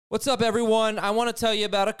What's up, everyone? I want to tell you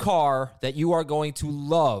about a car that you are going to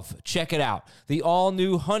love. Check it out. The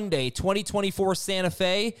all-new Hyundai 2024 Santa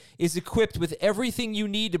Fe is equipped with everything you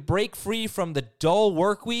need to break free from the dull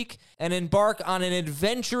work week and embark on an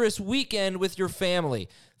adventurous weekend with your family.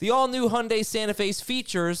 The all-new Hyundai Santa Fe's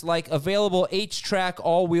features like available H-Track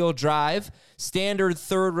all-wheel drive, standard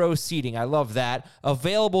third-row seating, I love that,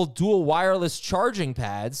 available dual wireless charging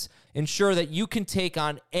pads, ensure that you can take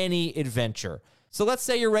on any adventure. So let's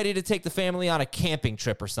say you're ready to take the family on a camping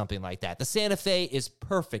trip or something like that. The Santa Fe is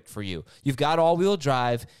perfect for you. You've got all-wheel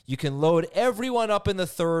drive. You can load everyone up in the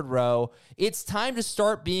third row. It's time to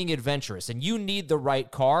start being adventurous, and you need the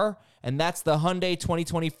right car, and that's the Hyundai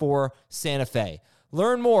 2024 Santa Fe.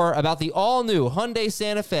 Learn more about the all-new Hyundai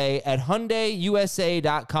Santa Fe at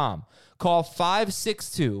HyundaiUSA.com. Call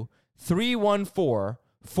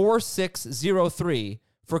 562-314-4603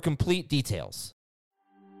 for complete details.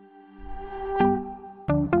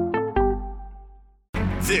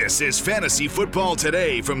 This is Fantasy Football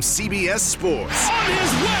Today from CBS Sports. On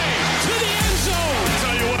his way to the end zone. I'll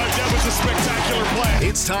tell you what, that was a spectacular play.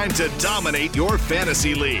 It's time to dominate your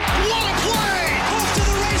fantasy league. What a play! Off to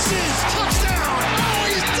the races. Touchdown. Oh,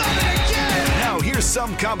 he's done it again. Now here's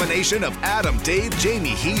some combination of Adam, Dave, Jamie,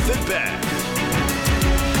 Heath, and Ben.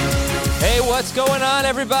 Hey, what's going on,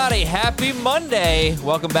 everybody? Happy Monday.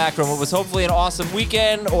 Welcome back from what was hopefully an awesome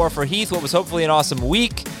weekend, or for Heath, what was hopefully an awesome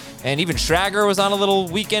week. And even Schrager was on a little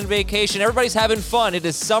weekend vacation. Everybody's having fun. It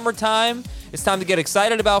is summertime. It's time to get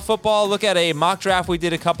excited about football. Look at a mock draft we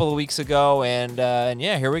did a couple of weeks ago. And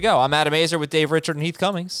yeah, here we go. I'm Adam Azer with Dave Richard and Heath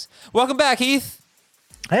Cummings. Welcome back, Heath.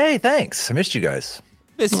 Hey, thanks. I missed you guys.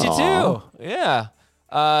 Missed you too. Yeah.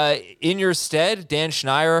 In your stead, Dan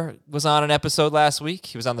Schneier was on an episode last week.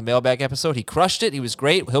 He was on the mailbag episode. He crushed it. He was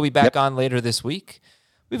great. He'll be back on later this week.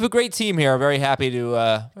 We have a great team here. I'm very happy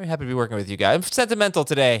to be working with you guys. I'm sentimental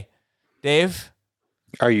today, Dave.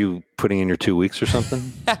 Are you putting in your 2 weeks or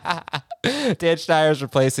something? Dan Schneier's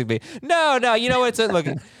replacing me. No. You know what?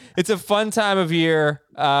 It's a fun time of year.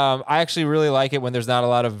 I actually really like it when there's not a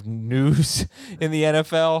lot of news in the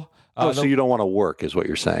NFL. So you don't want to work, is what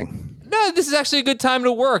you're saying? No, this is actually a good time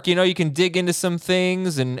to work. You know, you can dig into some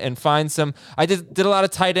things and find some. I did a lot of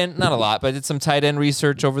tight end, not a lot, but I did some tight end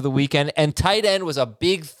research over the weekend. And tight end was a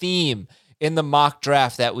big theme in the mock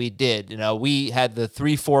draft that we did. You know, we had the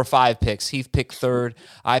 3, 4, 5 picks. Heath picked third.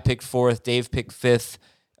 I picked fourth. Dave picked fifth.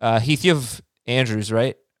 Heath, you have Andrews,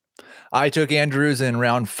 right? I took Andrews in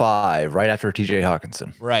round 5, right after TJ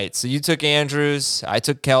Hawkinson. Right. So you took Andrews. I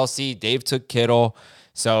took Kelsey. Dave took Kittle.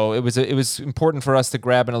 So it was important for us to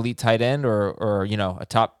grab an elite tight end or you know, a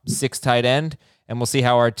top 6 tight end, and we'll see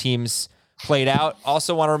how our teams played out.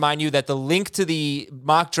 Also want to remind you that the link to the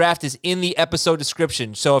mock draft is in the episode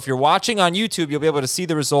description. So if you're watching on YouTube, you'll be able to see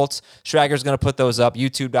the results. Schrager's going to put those up,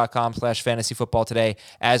 youtube.com/fantasyfootballtoday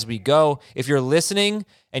as we go. If you're listening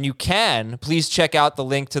and you can, please check out the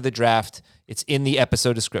link to the draft. It's in the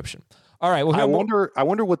episode description. All right. Well, I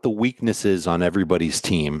wonder what the weakness is on everybody's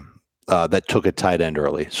team that took a tight end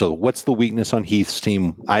early. So what's the weakness on Heath's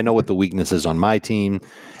team? I know what the weakness is on my team.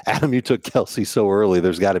 Adam, you took Kelsey so early.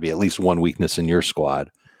 There's got to be at least one weakness in your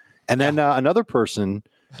squad. And then another person,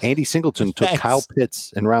 Andy Singleton, took Kyle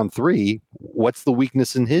Pitts in round 3. What's the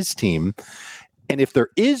weakness in his team? And if there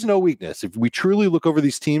is no weakness, if we truly look over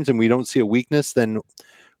these teams and we don't see a weakness, then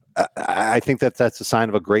I think that's a sign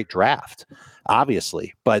of a great draft,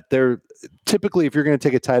 obviously. But typically, if you're going to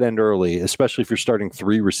take a tight end early, especially if you're starting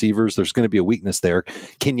 3 receivers, there's going to be a weakness there.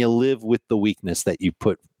 Can you live with the weakness that you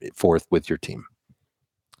put forth with your team?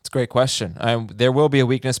 It's a great question. There will be a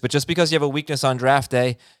weakness, but just because you have a weakness on draft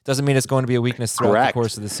day doesn't mean it's going to be a weakness throughout the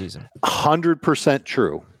course of the season. 100%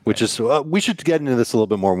 true, which is we should get into this a little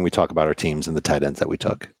bit more when we talk about our teams and the tight ends that we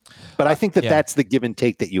took. But I think that's the give and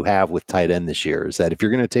take that you have with tight end this year, is that if you're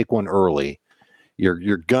going to take one early,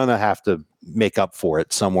 you're going to have to make up for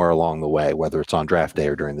it somewhere along the way, whether it's on draft day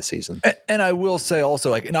or during the season. And I will say also,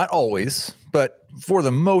 like, not always, but for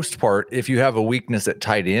the most part, if you have a weakness at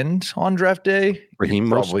tight end on draft day,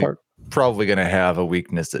 probably going to have a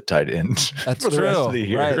weakness at tight end. That's for the rest of the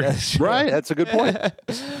year. Right, that's true. Right. That's a good point. All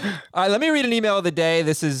right, let me read an email of the day.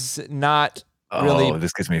 This is not really. Oh,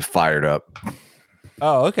 this gets me fired up.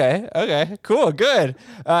 Oh, okay. Okay, cool. Good.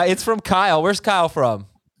 It's from Kyle. Where's Kyle from?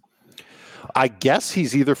 I guess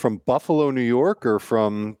he's either from Buffalo, New York, or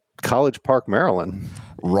from College Park, Maryland.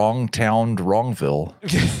 Wrong town, wrongville.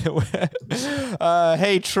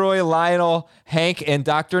 Hey, Troy, Lionel, Hank, and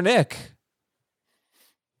Dr. Nick.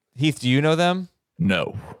 Heath, do you know them?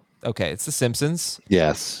 No. Okay, it's The Simpsons.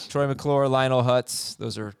 Yes. Troy McClure, Lionel Hutz.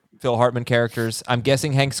 Those are Phil Hartman characters. I'm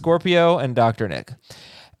guessing Hank Scorpio and Dr. Nick.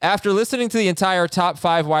 After listening to the entire top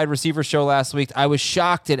 5 wide receiver show last week, I was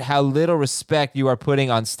shocked at how little respect you are putting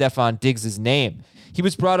on Stephon Diggs' name. He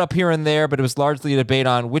was brought up here and there, but it was largely a debate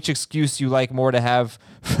on which excuse you like more to have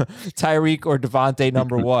Tyreek or Devontae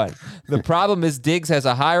number 1. The problem is Diggs has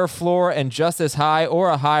a higher floor and just as high or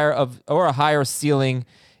a higher ceiling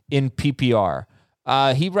in PPR.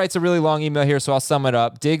 He writes a really long email here, so I'll sum it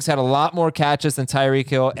up. Diggs had a lot more catches than Tyreek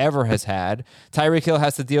Hill ever has had. Tyreek Hill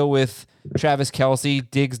has to deal with Travis Kelce.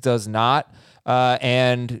 Diggs does not.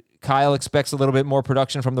 And Kyle expects a little bit more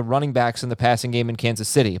production from the running backs in the passing game in Kansas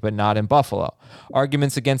City, but not in Buffalo.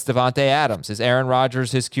 Arguments against Devontae Adams. Is Aaron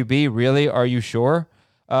Rodgers his QB? Really? Are you sure?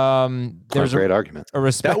 There's a great argument.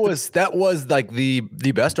 That was like the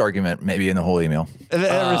best argument maybe in the whole email.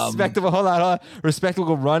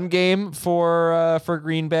 Respectable run game for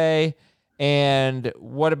Green Bay. And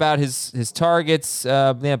what about his targets?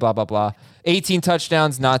 Blah blah blah. 18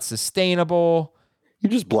 touchdowns, not sustainable. You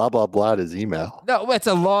just blah, blah, blah his email. No, it's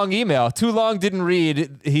a long email. Too long, didn't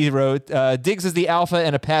read, he wrote. Diggs is the alpha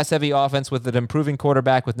in a pass-heavy offense with an improving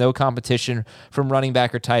quarterback with no competition from running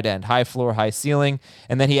back or tight end. High floor, high ceiling.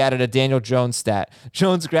 And then he added a Daniel Jones stat.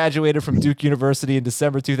 Jones graduated from Duke University in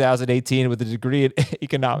December 2018 with a degree in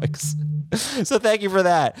economics. So thank you for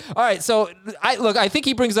that. All right, so I think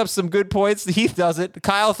he brings up some good points. Heath doesn't.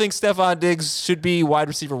 Kyle thinks Stephon Diggs should be wide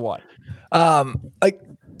receiver 1.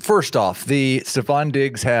 First off, the Stephon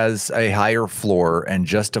Diggs has a higher floor and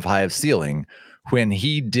just as high of ceiling when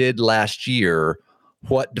he did last year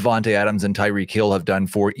what Devontae Adams and Tyreek Hill have done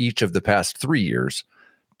for each of the past 3 years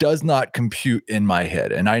does not compute in my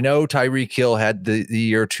head. And I know Tyreek Hill had the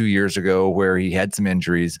year 2 years ago where he had some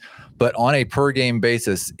injuries, but on a per game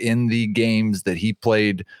basis in the games that he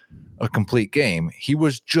played a complete game, he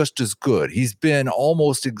was just as good. He's been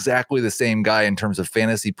almost exactly the same guy in terms of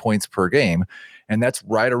fantasy points per game. And that's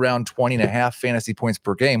right around 20 and a half fantasy points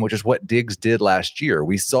per game, which is what Diggs did last year.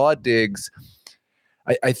 We saw Diggs.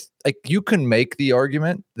 You can make the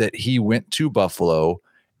argument that he went to Buffalo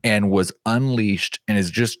and was unleashed and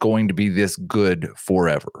is just going to be this good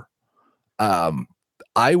forever.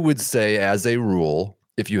 I would say as a rule,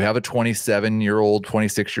 if you have a 27-year-old,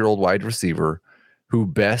 26-year-old wide receiver who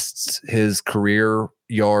bests his career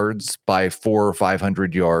yards by 400 or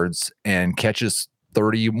 500 yards and catches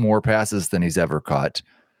 30 more passes than he's ever caught,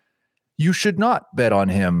 you should not bet on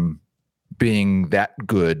him being that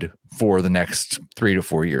good for the next 3 to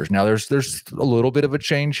 4 years. Now there's a little bit of a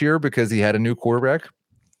change here because he had a new quarterback,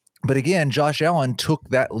 but again, Josh Allen took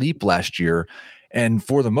that leap last year. And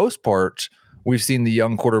for the most part, we've seen the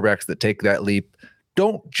young quarterbacks that take that leap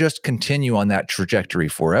don't just continue on that trajectory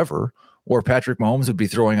forever, or Patrick Mahomes would be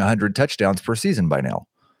throwing 100 touchdowns per season by now.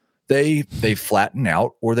 They flatten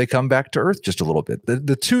out or they come back to earth just a little bit.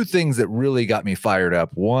 The two things that really got me fired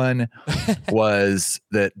up, one was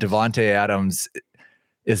that Devontae Adams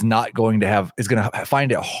is going to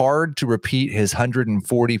find it hard to repeat his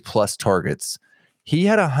 140 plus targets. He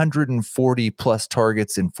had 140 plus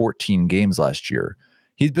targets in 14 games last year.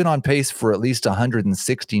 He's been on pace for at least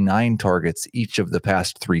 169 targets each of the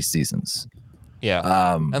past 3 seasons.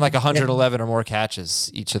 Yeah. And like 111 or more catches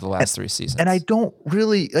each of the last 3 seasons. And I don't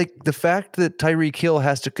really like the fact that Tyreek Hill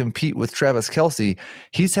has to compete with Travis Kelce.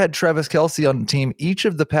 He's had Travis Kelce on the team each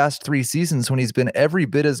of the past 3 seasons when he's been every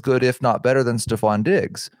bit as good, if not better, than Stephon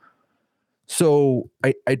Diggs. So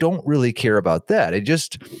I don't really care about that.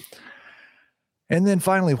 And then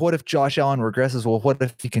finally, what if Josh Allen regresses? Well, what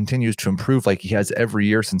if he continues to improve like he has every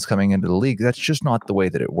year since coming into the league? That's just not the way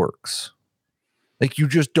that it works. Like, you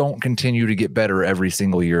just don't continue to get better every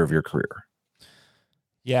single year of your career.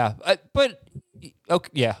 Yeah, but okay,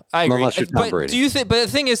 yeah, I agree. Unless you're Tom Brady. Do you think? But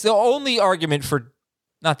the thing is, the only argument for,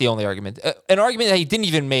 not the only argument, an argument that he didn't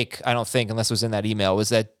even make, I don't think, unless it was in that email, was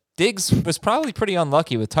that Diggs was probably pretty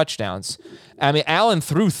unlucky with touchdowns. I mean, Allen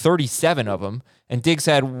threw 37 of them, and Diggs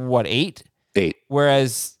had what, 8? 8.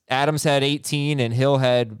 Whereas Adams had 18, and Hill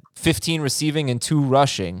had 15 receiving and 2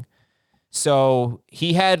 rushing. So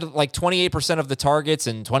he had like 28% of the targets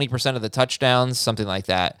and 20% of the touchdowns, something like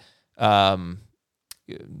that.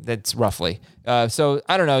 That's roughly. So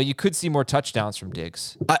I don't know. You could see more touchdowns from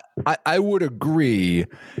Diggs. I would agree,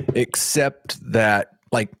 except that,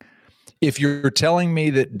 like, if you're telling me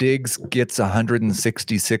that Diggs gets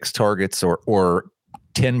 166 targets or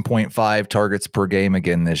 10.5 targets per game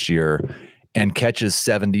again this year and catches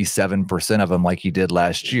 77% of them like he did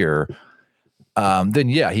last year, then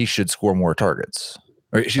yeah, he should score more targets,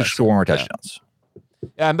 or he should score more touchdowns.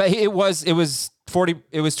 Yeah, but it was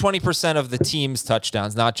 20% of the team's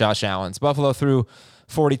touchdowns, not Josh Allen's. Buffalo threw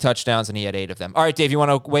 40 touchdowns, and he had 8 of them. All right, Dave, you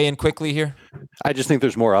want to weigh in quickly here? I just think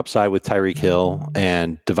there's more upside with Tyreek Hill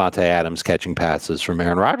and Devontae Adams catching passes from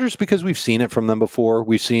Aaron Rodgers because we've seen it from them before.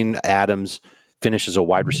 We've seen Adams finish as a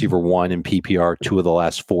wide receiver 1 in PPR 2 of the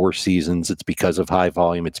last 4 seasons. It's because of high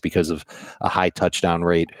volume. It's because of a high touchdown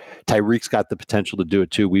rate. Tyreek's got the potential to do it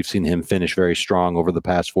too. We've seen him finish very strong over the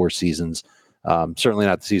past 4 seasons. Certainly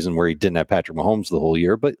not the season where he didn't have Patrick Mahomes the whole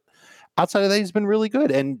year, but outside of that, he's been really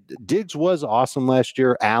good. And Diggs was awesome last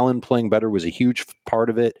year. Allen playing better was a huge part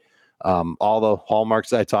of it. All the hallmarks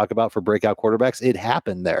that I talk about for breakout quarterbacks, it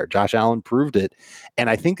happened there. Josh Allen proved it. And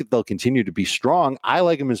I think that they'll continue to be strong. I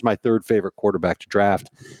like him as my 3rd favorite quarterback to draft.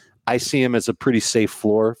 I see him as a pretty safe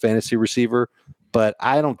floor fantasy receiver, but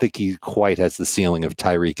I don't think he quite has the ceiling of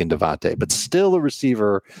Tyreek and Devontae, but still a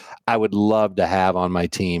receiver I would love to have on my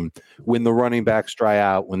team when the running backs dry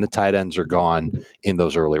out, when the tight ends are gone in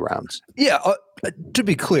those early rounds. Yeah, to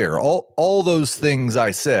be clear, all those things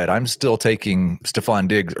I said, I'm still taking Stephon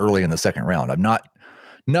Diggs early in the 2nd round. I'm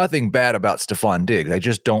nothing bad about Stephon Diggs. I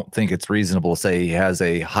just don't think it's reasonable to say he has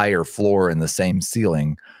a higher floor and the same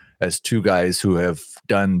ceiling as 2 guys who have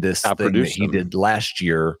done this thing that he did last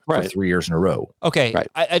year for 3 years in a row. Okay, right.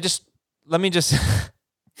 Let me just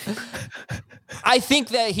I think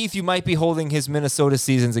that, Heath, you might be holding his Minnesota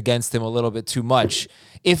seasons against him a little bit too much.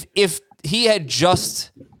 If he had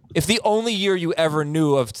if the only year you ever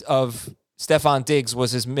knew of Stephon Diggs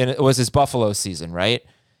was his Buffalo season, right?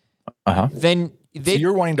 Then so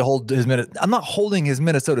you're wanting to hold his I'm not holding his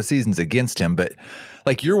Minnesota seasons against him, but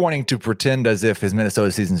like you're wanting to pretend as if his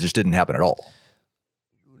Minnesota seasons just didn't happen at all.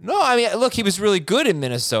 No, I mean, look, he was really good in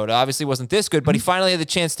Minnesota. Obviously wasn't this good, but he finally had the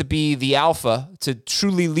chance to be the alpha, to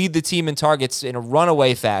truly lead the team in targets in a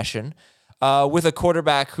runaway fashion with a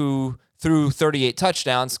quarterback who threw 38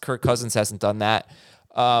 touchdowns. Kirk Cousins hasn't done that.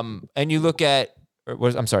 And you look at,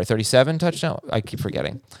 37 touchdowns? I keep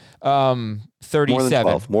forgetting.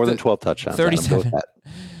 37. More than 12 touchdowns. 37.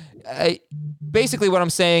 Basically, what I'm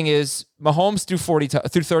saying is Mahomes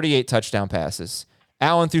threw 38 touchdown passes.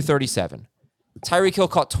 Allen threw 37. Tyreek Hill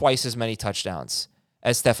caught twice as many touchdowns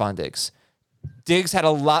as Stephon Diggs. Diggs had a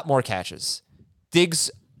lot more catches. Diggs,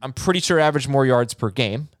 I'm pretty sure, averaged more yards per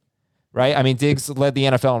game, right? I mean, Diggs led the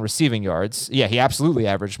NFL in receiving yards. Yeah, he absolutely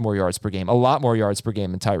averaged more yards per game, a lot more yards per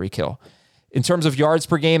game than Tyreek Hill. In terms of yards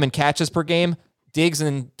per game and catches per game, Diggs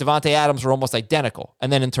and Devontae Adams were almost identical.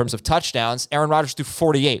 And then in terms of touchdowns, Aaron Rodgers threw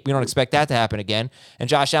 48. We don't expect that to happen again. And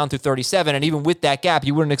Josh Allen threw 37. And even with that gap,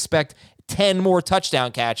 you wouldn't expect 10 more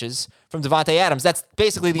touchdown catches from Devontae Adams. That's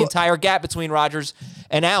basically the entire gap between Rodgers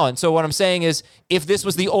and Allen. So what I'm saying is, if this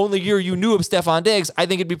was the only year you knew of Stephon Diggs, I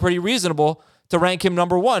think it'd be pretty reasonable to rank him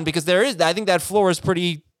number 1 because I think that floor is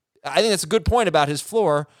pretty, I think that's a good point about his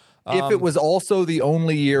floor. If it was also the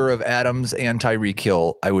only year of Adams and Tyreek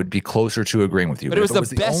Hill, I would be closer to agreeing with you. But it was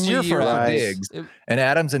the best year for Diggs, and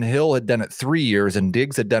Adams and Hill had done it 3 years, and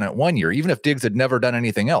Diggs had done it 1 year, even if Diggs had never done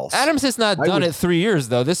anything else. Adams has not done it 3 years,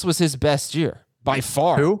 though. This was his best year by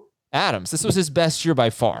far. Who? Adams. This was his best year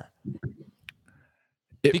by far.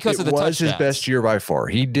 Because of the touchdowns. It was his best year by far.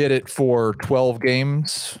 He did it for 12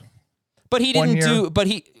 games. But he didn't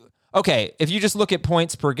okay, if you just look at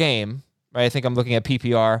points per game, right? I think I'm looking at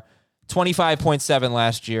PPR. 25.7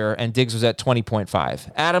 last year, and Diggs was at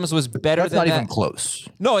 20.5. Adams was better than that. That's not even close.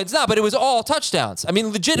 No, it's not, but it was all touchdowns. I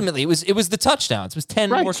mean, legitimately, it was the touchdowns. It was 10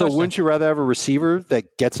 more touchdowns. So wouldn't you rather have a receiver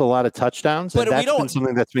that gets a lot of touchdowns? But that's been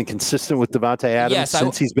something that's been consistent with Devontae Adams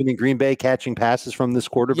since he's been in Green Bay catching passes from this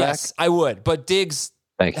quarterback? Yes, I would. But Diggs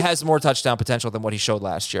has more touchdown potential than what he showed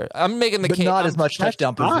last year. I'm making the case. Not as much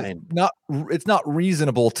touchdown potential. It's not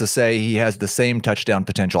reasonable to say he has the same touchdown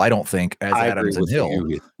potential, I don't think, as Adams and Hill.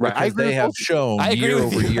 Right. Because they have shown year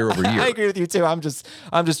over year. I agree with you too. I'm just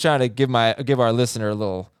trying to give our listener a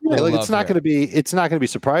little it's not going to be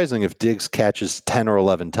surprising if Diggs catches 10 or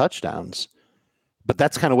 11 touchdowns. But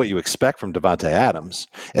that's kind of what you expect from Devontae Adams.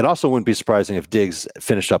 It also wouldn't be surprising if Diggs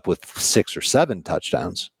finished up with 6 or 7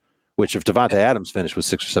 touchdowns. Which, if Devontae Adams finished with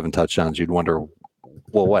 6 or 7 touchdowns, you'd wonder,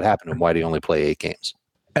 well, what happened and why did he only play 8 games?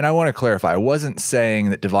 And I want to clarify, I wasn't saying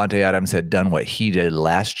that Devontae Adams had done what he did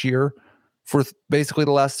last year for basically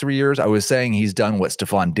the last 3 years. I was saying he's done what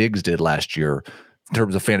Stephon Diggs did last year in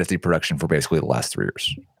terms of fantasy production for basically the last 3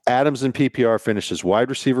 years. Adams in PPR finished as wide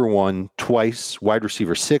receiver 1 twice, wide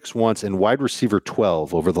receiver 6 once, and wide receiver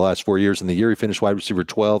 12 over the last 4 years. In the year he finished wide receiver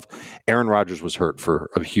 12, Aaron Rodgers was hurt for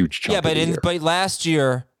a huge chunk. Yeah, but last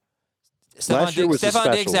year,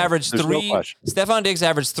 Stephon Diggs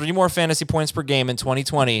averaged 3 more fantasy points per game in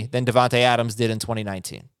 2020 than Devontae Adams did in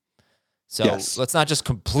 2019. So let's not just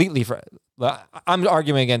completely. I'm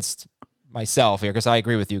arguing against myself here because I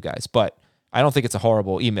agree with you guys, but I don't think it's a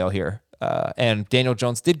horrible email here. And Daniel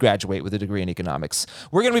Jones did graduate with a degree in economics.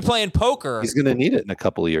 We're going to be playing poker. He's going to need it in a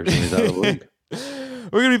couple of years when he's out of the league.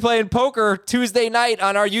 We're going to be playing poker Tuesday night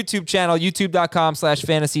on our YouTube channel,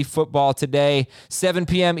 youtube.com/fantasy football today, 7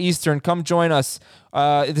 p.m. Eastern. Come join us.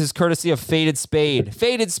 This is courtesy of Faded Spade.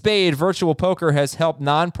 Faded Spade Virtual Poker has helped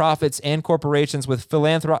nonprofits and corporations with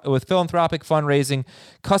philanthropic fundraising,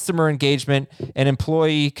 customer engagement, and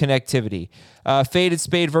employee connectivity. Faded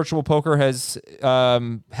Spade Virtual Poker has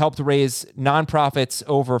helped raise nonprofits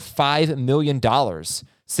over $5 million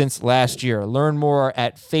since last year. Learn more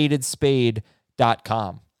at fadedspade.com.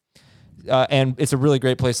 And it's a really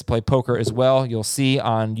great place to play poker as well. You'll see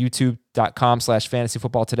on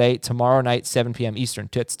youtube.com/fantasyfootball today, tomorrow night, 7 p.m. Eastern.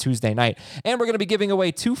 It's Tuesday night. And we're going to be giving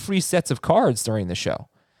away 2 free sets of cards during the show.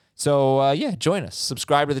 So, join us.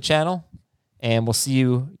 Subscribe to the channel, and we'll see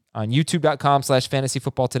you on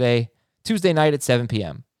youtube.com/fantasyfootball today, Tuesday night at 7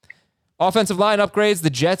 p.m. Offensive line upgrades. The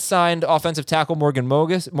Jets signed offensive tackle Morgan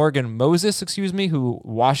Moses, who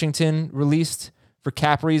Washington released for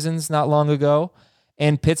cap reasons not long ago.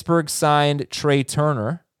 And Pittsburgh signed Trey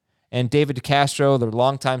Turner. And David DeCastro, their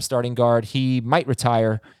longtime starting guard, he might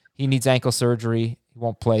retire. He needs ankle surgery. He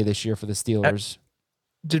won't play this year for the Steelers.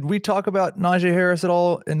 Did we talk about Najee Harris at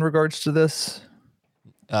all in regards to this?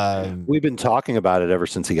 We've been talking about it ever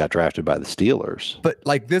since he got drafted by the Steelers. But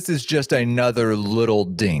like, this is just another little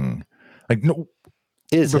ding. Like, no,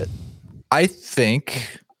 Is it? I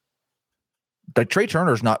think that Trey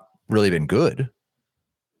Turner's not really been good.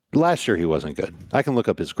 Last year he wasn't good. I can look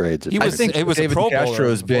up his grades. He was- I think it was a David Pro Bowler Castro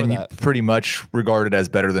has before been that. pretty much regarded as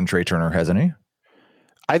better than Trey Turner, hasn't he?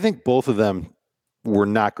 I think both of them were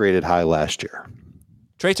not graded high last year.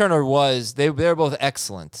 Trey Turner was, they were both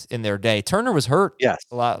excellent in their day. Turner was hurt Yes.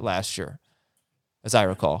 a lot last year, as I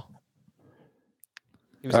recall.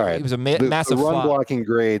 He was, All right. He was a The massive run flop. blocking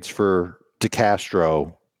grades for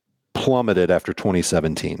DeCastro plummeted after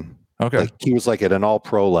 2017. Okay. Like he was like at an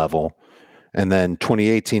all-pro level. And then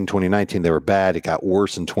 2018, 2019, they were bad. It got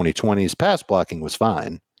worse in 2020. His pass blocking was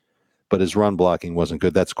fine, but his run blocking wasn't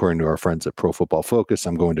good. That's according to our friends at Pro Football Focus.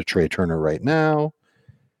 I'm going to Trey Turner right now.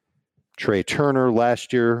 Trey Turner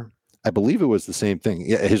last year, I believe it was the same thing.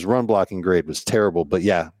 Yeah, his run blocking grade was terrible, but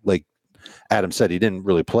yeah, like Adam said, he didn't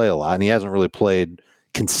really play a lot, and he hasn't really played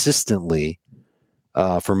consistently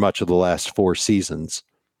for much of the last 4 seasons.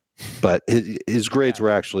 But his grades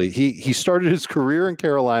were actually, he started his career in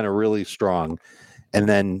Carolina really strong, and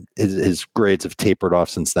then his grades have tapered off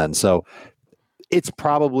since then. So it's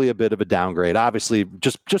probably a bit of a downgrade. Obviously,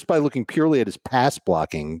 just by looking purely at his pass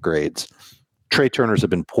blocking grades, Trey Turner's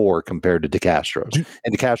have been poor compared to DeCastro's.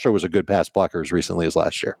 And DeCastro was a good pass blocker as recently as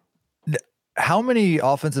last year. How many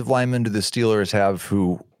offensive linemen do the Steelers have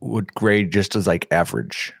who would grade just as like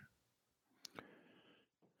average?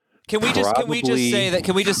 Can we just say that?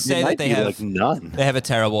 Can we just say that they have like none? They have a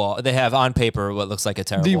terrible. They have on paper what looks like a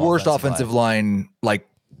terrible. The worst offensive line, like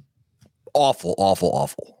awful.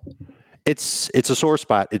 It's a sore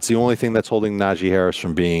spot. It's the only thing that's holding Najee Harris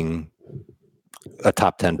from being a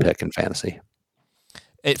top 10 pick in fantasy.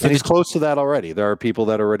 And he's close to that already. There are people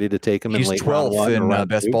that are ready to take him. He's in late round 12th in round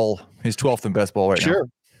best 2. ball. He's 12th in best ball right now.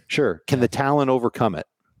 Sure. Can the talent overcome it?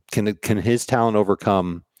 Can his talent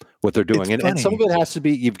overcome what they're doing? And some of it has to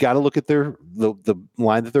be, you've got to look at the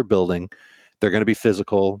line that they're building. They're going to be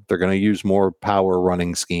physical. They're going to use more power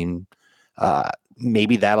running scheme.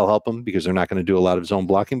 Maybe that'll help him because they're not going to do a lot of zone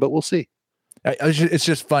blocking, but we'll see. It's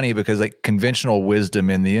just funny because like conventional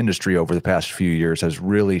wisdom in the industry over the past few years has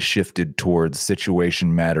really shifted towards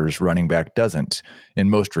situation matters. Running back doesn't in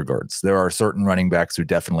most regards. There are certain running backs who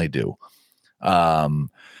definitely do.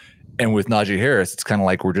 And with Najee Harris, it's kind of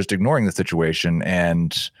like we're just ignoring the situation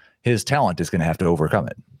and his talent is going to have to overcome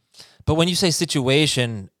it. But when you say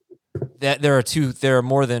situation, that there are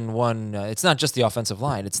more than one. It's not just the offensive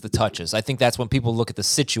line; it's the touches. I think that's when people look at the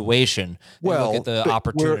situation. Look at the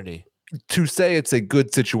opportunity. To say it's a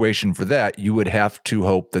good situation for that, you would have to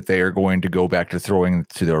hope that they are going to go back to throwing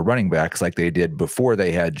to their running backs like they did before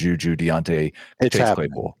they had Juju, Deontay, Chase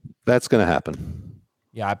Claypool. That's going to happen.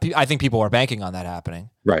 Yeah, I think people are banking on that happening.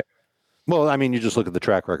 Right. Well, I mean, you just look at the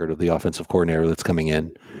track record of the offensive coordinator that's coming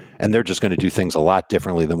in, and they're just going to do things a lot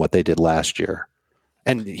differently than what they did last year.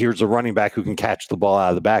 And here's a running back who can catch the ball out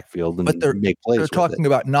of the backfield and make plays. They're talking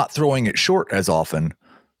about not throwing it short as often,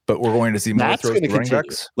 but we're going to see more throws to running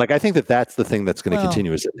backs. Like, I think that's the thing that's going to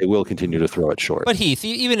continue is that they will continue to throw it short. But Heath,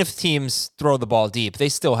 even if teams throw the ball deep, they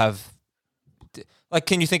still have. Like,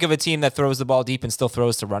 can you think of a team that throws the ball deep and still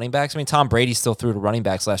throws to running backs? I mean, Tom Brady still threw to running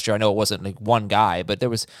backs last year. I know it wasn't like one guy, but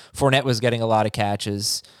Fournette was getting a lot of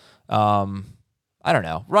catches. I don't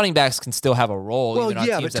know. Running backs can still have a role. Well, even on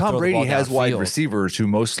yeah, teams but that Tom throw the Brady ball has wide downfield. receivers who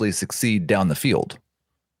mostly succeed down the field.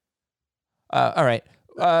 All right.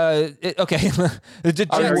 Okay. The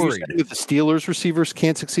Jets, Are you worried. saying that the Steelers receivers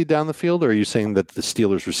can't succeed down the field, or are you saying that the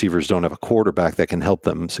Steelers receivers don't have a quarterback that can help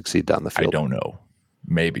them succeed down the I field? don't know.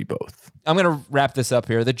 Maybe both. I'm going to wrap this up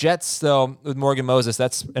here. The Jets, though, with Morgan Moses,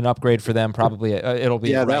 that's an upgrade for them. Probably it'll be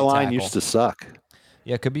Yeah, a right that line tackle. used to suck.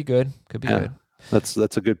 Yeah, could be good. Could be good. That's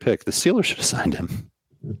a good pick. The Steelers should have signed him.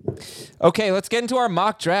 Okay, let's get into our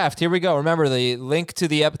mock draft. Here we go. Remember, the link to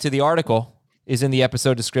the article is in the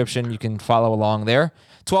episode description. You can follow along there.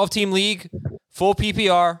 12-team league, full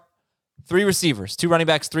PPR, 3 receivers, 2 running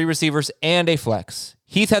backs, 3 receivers, and a flex.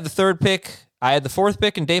 Heath had the 3rd pick. I had the 4th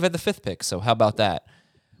pick, and Dave had the 5th pick. So how about that?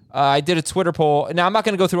 I did a Twitter poll. Now, I'm not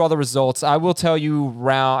going to go through all the results. I will tell you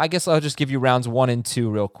I guess I'll just give you rounds 1 and 2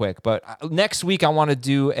 real quick. But next week, I want to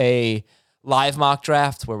do a live mock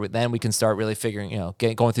draft where then we can start really figuring,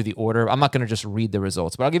 going through the order. I'm not going to just read the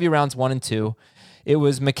results, but I'll give you rounds 1 and 2. It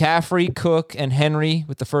was McCaffrey, Cook, and Henry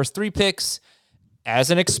with the first 3 picks.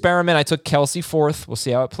 As an experiment, I took Kelsey 4th. We'll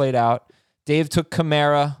see how it played out. Dave took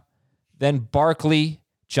Kamara, then Barkley,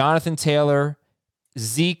 Jonathan Taylor,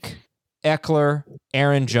 Zeke, Eckler,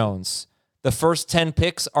 Aaron Jones. The first 10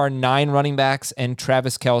 picks are 9 running backs and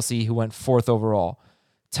Travis Kelce, who went 4th overall.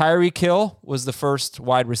 Tyreek Hill was the first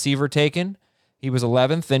wide receiver taken. He was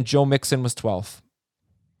 11th. Then Joe Mixon was 12th.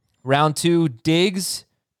 Round 2, Diggs,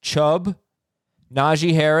 Chubb,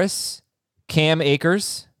 Najee Harris, Cam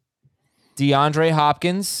Akers, DeAndre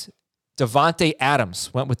Hopkins, Devontae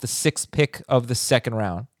Adams went with the 6th pick of the 2nd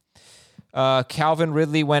round. Calvin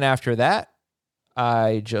Ridley went after that.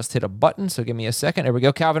 I just hit a button, so give me a second. There we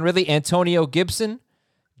go. Calvin Ridley, Antonio Gibson,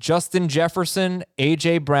 Justin Jefferson,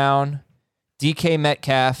 A.J. Brown, DK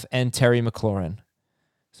Metcalf, and Terry McLaurin.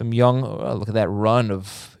 Some young, look at that run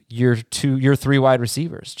of year 3 wide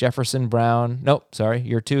receivers. Jefferson, Brown,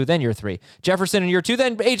 year 2, then year 3. Jefferson in year 2,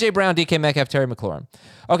 then A.J. Brown, DK Metcalf, Terry McLaurin.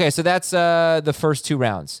 Okay, so that's the first 2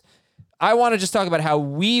 rounds. I want to just talk about how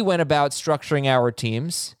we went about structuring our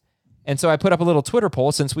teams. And so I put up a little Twitter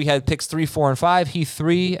poll since we had picks 3, 4, and 5. Heath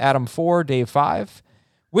 3, Adam 4, Dave 5.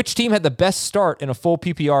 Which team had the best start in a full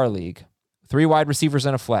PPR league? 3 wide receivers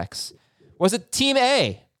and a flex. Was it Team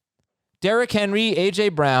A? Derrick Henry, A.J.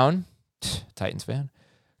 Brown, Titans fan,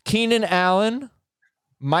 Keenan Allen,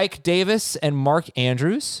 Mike Davis, and Mark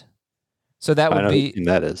Andrews. So that would be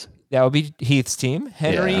that would be Heath's team.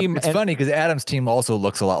 Henry. Yeah, it's funny because Adam's team also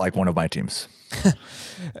looks a lot like one of my teams.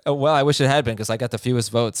 Well, I wish it had been because I got the fewest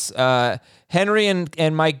votes. Henry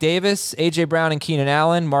and Mike Davis, A.J. Brown and Keenan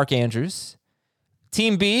Allen, Mark Andrews.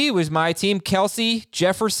 Team B was my team: Kelsey,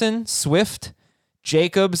 Jefferson, Swift,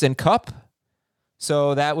 Jacobs, and Kupp.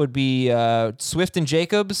 So that would be Swift and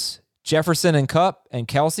Jacobs, Jefferson and Kupp, and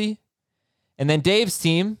Kelsey. And then Dave's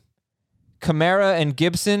team, Kamara and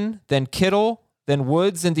Gibson, then Kittle, then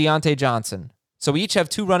Woods and Deontay Johnson. So we each have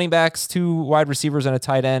 2 running backs, 2 wide receivers, and a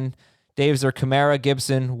tight end. Dave's are Kamara,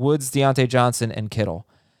 Gibson, Woods, Deontay Johnson, and Kittle.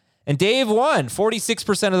 And Dave won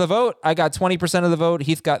 46% of the vote. I got 20% of the vote.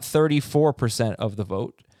 Heath got 34% of the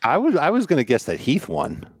vote. I was going to guess that Heath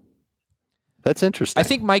won. That's interesting. I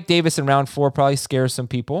think Mike Davis in round 4 probably scares some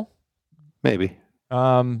people. Maybe.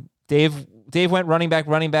 Dave went running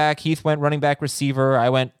back. Heath went running back receiver. I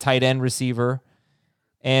went tight end receiver.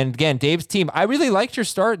 And again, Dave's team, I really liked your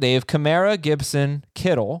start, Dave. Kamara, Gibson,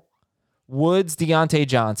 Kittle, Woods, Deontay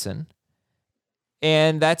Johnson.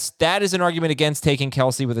 And that is an argument against taking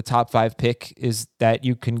Kelsey with a top 5 pick, is that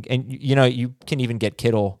you can even get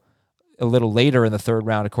Kittle a little later in the 3rd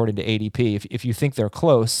round according to ADP. If you think they're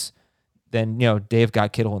close, then Dave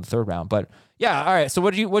got Kittle in the 3rd round. But yeah, all right. So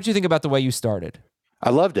what do you think about the way you started? I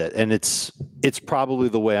loved it, and it's probably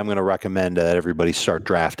the way I'm going to recommend that everybody start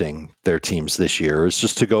drafting their teams this year, is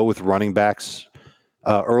just to go with running backs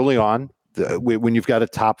early on. When you've got a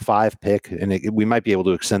top 5 pick, and we might be able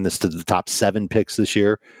to extend this to the top 7 picks this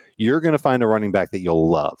year, you're going to find a running back that you'll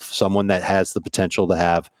love, someone that has the potential to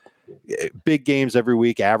have big games every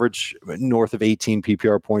week, average north of 18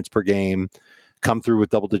 PPR points per game, come through with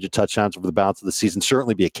double-digit touchdowns over the balance of the season,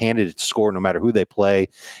 certainly be a candidate to score no matter who they play.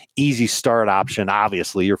 Easy start option.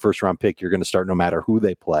 Obviously, your first-round pick, you're going to start no matter who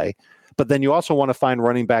they play. But then you also want to find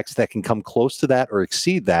running backs that can come close to that or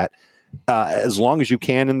exceed that as long as you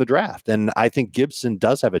can in the draft. And I think Gibson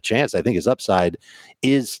does have a chance. I think his upside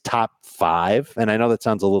is top 5. And I know that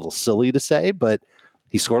sounds a little silly to say, but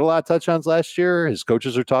he scored a lot of touchdowns last year. His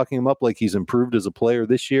coaches are talking him up like he's improved as a player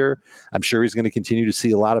this year. I'm sure he's going to continue to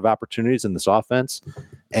see a lot of opportunities in this offense.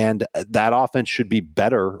 And that offense should be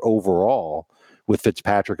better overall with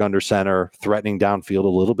Fitzpatrick under center, threatening downfield a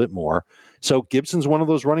little bit more. So Gibson's one of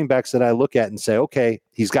those running backs that I look at and say, okay,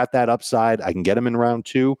 he's got that upside. I can get him in round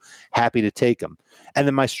 2. Happy to take him. And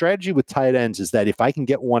then my strategy with tight ends is that if I can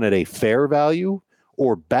get one at a fair value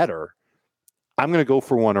or better, I'm going to go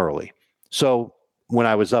for one early. So when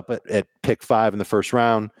I was up at pick 5 in the first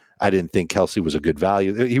round, I didn't think Kelce was a good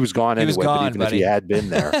value. He was gone anyway, but even if he had been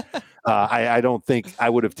there, I don't think I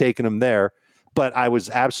would have taken him there. But I would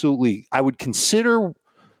consider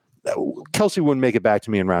Kelce wouldn't make it back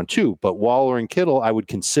to me in round 2, but Waller and Kittle, I would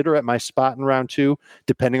consider at my spot in round 2,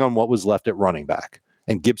 depending on what was left at running back.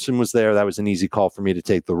 And Gibson was there. That was an easy call for me to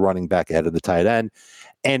take the running back ahead of the tight end.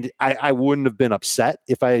 And I wouldn't have been upset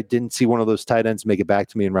if I didn't see one of those tight ends make it back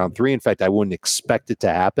to me in round 3. In fact, I wouldn't expect it to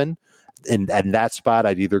happen. And at that spot,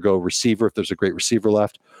 I'd either go receiver if there's a great receiver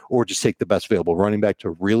left, or just take the best available running back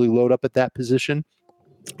to really load up at that position.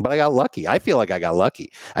 But I got lucky. I feel like I got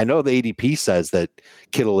lucky. I know the ADP says that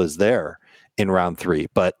Kittle is there in round 3,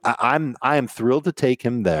 but I am thrilled to take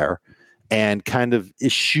him there and kind of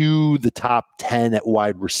eschew the top 10 at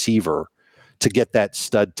wide receiver to get that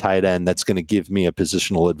stud tight end that's going to give me a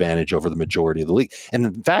positional advantage over the majority of the league. And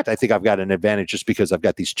in fact, I think I've got an advantage just because I've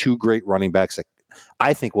got these 2 great running backs that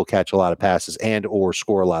I think will catch a lot of passes and or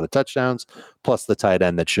score a lot of touchdowns, plus the tight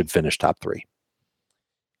end that should finish top 3.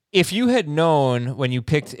 If you had known when you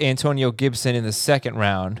picked Antonio Gibson in the 2nd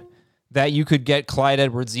round that you could get Clyde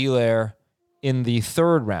Edwards-Helaire in the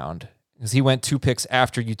 3rd round, because he went 2 picks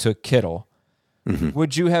after you took Kittle,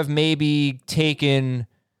 would you have maybe taken...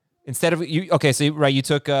 Instead of you, okay, so right, you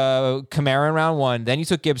took Kamara in round 1, then you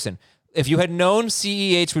took Gibson. If you had known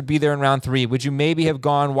CEH would be there in round 3, would you maybe have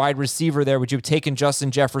gone wide receiver there? Would you have taken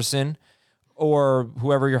Justin Jefferson or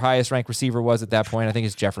whoever your highest ranked receiver was at that point? I think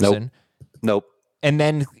it's Jefferson. Nope. And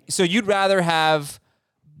then, so you'd rather have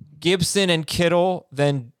Gibson and Kittle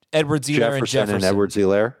than Edwards-Helaire and Jefferson. And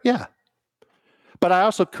Edwards-Helaire, yeah. But I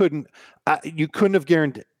also couldn't. You couldn't have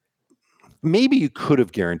guaranteed. Maybe you could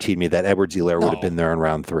have guaranteed me that Edwards-Helaire would have been there in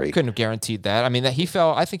round 3. Couldn't have guaranteed that. I mean, that he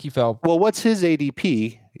fell. I think he fell. Well, what's his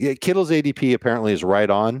ADP? Yeah, Kittle's ADP apparently is right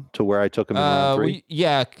on to where I took him in round 3.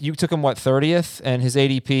 Yeah, you took him, 30th? And his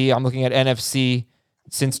ADP, I'm looking at NFC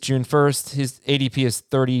since June 1st. His ADP is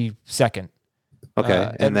 32nd.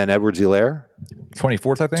 Okay, and then Edwards-Helaire?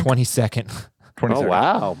 24th, I think? 22nd. Oh,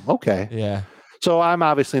 wow. Okay. Yeah. So I'm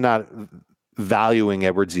obviously not valuing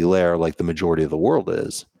Edwards-Helaire like the majority of the world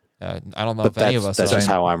is. I don't know But if any of us that's are. just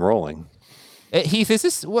how I'm rolling.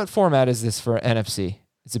 Heath, what format is this for NFC?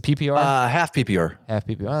 It's a PPR? Half PPR. Half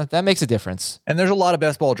PPR. That makes a difference. And there's a lot of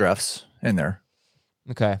best ball drafts in there.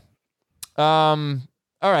 Okay. All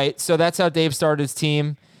right. So that's how Dave started his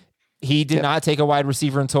team. He did not take a wide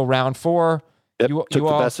receiver until round 4. Yep. Took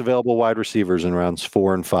the best available wide receivers in rounds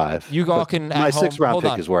 4 and 5. You all can. My 6th round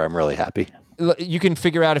pick is where I'm really happy. You can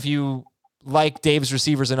figure out if you like Dave's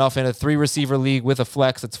receivers enough in a 3-receiver league with a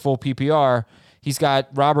flex that's full PPR. He's got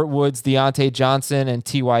Robert Woods, Deontay Johnson, and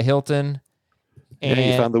T.Y. Hilton. And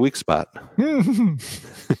you found the weak spot.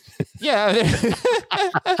 Yeah.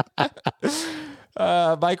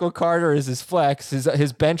 Michael Carter is his flex.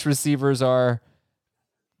 His bench receivers are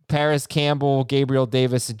Paris Campbell, Gabriel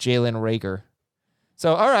Davis, and Jalen Reagor.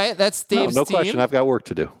 So, all right, that's Dave's no team. question. I've got work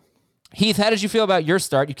to do. Heath, how did you feel about your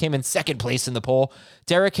start? You came in 2nd place in the poll.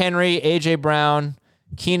 Derrick Henry, A.J. Brown,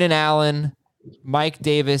 Keenan Allen, Mike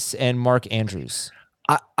Davis, and Mark Andrews.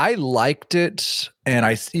 I liked it,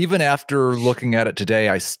 and even after looking at it today,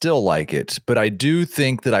 I still like it. But I do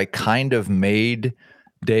think that I kind of made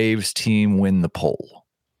Dave's team win the poll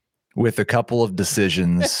with a couple of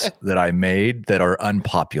decisions that I made that are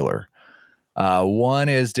unpopular. One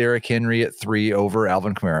is Derrick Henry at 3 over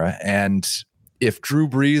Alvin Kamara, and if Drew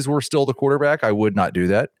Brees were still the quarterback, I would not do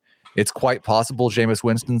that. It's quite possible Jameis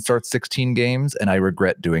Winston starts 16 games, and I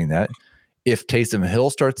regret doing that. If Taysom Hill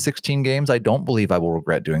starts 16 games, I don't believe I will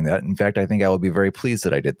regret doing that. In fact, I think I will be very pleased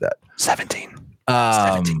that I did that. 17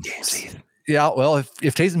 games. Yeah, well, if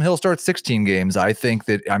Taysom Hill starts 16 games, I think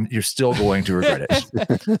that you're still going to regret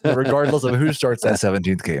it, regardless of who starts that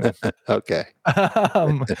 17th game. Okay.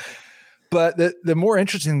 But the more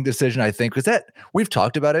interesting decision, I think, was that we've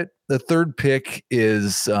talked about it. The 3rd pick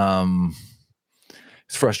is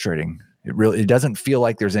it's frustrating. It doesn't feel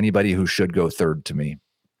like there's anybody who should go 3rd to me.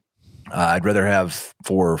 I'd rather have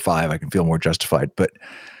 4 or 5. I can feel more justified. But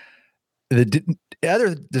the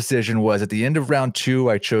other decision was at the end of round 2,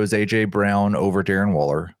 I chose A.J. Brown over Darren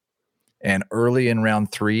Waller. And early in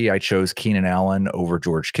round 3, I chose Keenan Allen over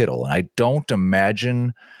George Kittle. And I don't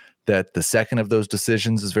imagine that the second of those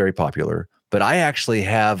decisions is very popular. But I actually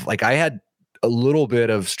have, I had a little bit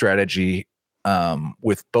of strategy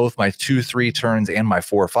with both my 2-3 turns and my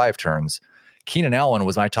 4-5 turns. Keenan Allen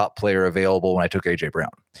was my top player available when I took AJ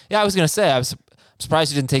Brown. Yeah, I was going to say, I was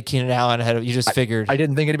surprised you didn't take Keenan Allen ahead of, you just figured. I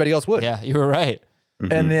didn't think anybody else would. Yeah, you were right.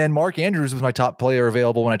 Mm-hmm. And then Mark Andrews was my top player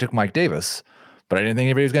available when I took Mike Davis, but I didn't think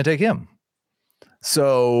anybody was going to take him.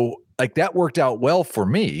 So like that worked out well for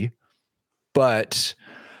me, but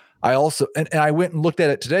I also, and I went and looked at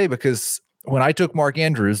it today because when I took Mark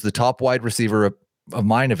Andrews, the top wide receiver of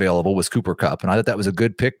mine available was Cooper Kupp. And I thought that was a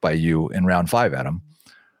good pick by you in round 5, Adam.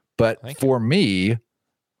 But for me,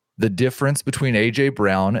 the difference between AJ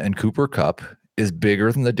Brown and Cooper Kupp is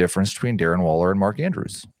bigger than the difference between Darren Waller and Mark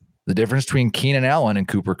Andrews. The difference between Keenan Allen and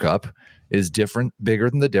Cooper Kupp is bigger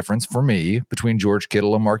than the difference for me between George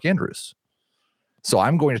Kittle and Mark Andrews. So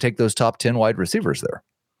I'm going to take those top 10 wide receivers there.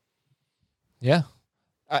 Yeah.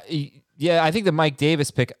 Yeah, I think the Mike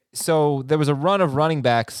Davis pick. So there was a run of running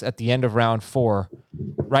backs at the end of round 4,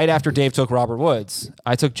 right after Dave took Robert Woods.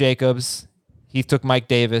 I took Jacobs. Heath took Mike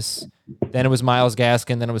Davis. Then it was Myles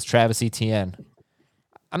Gaskin. Then it was Travis Etienne.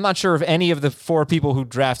 I'm not sure if any of the 4 people who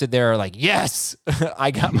drafted there are like, yes,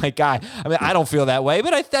 I got my guy. I mean, I don't feel that way,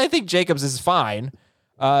 but I think Jacobs is fine.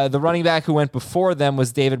 The running back who went before them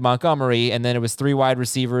was David Montgomery, and then it was 3 wide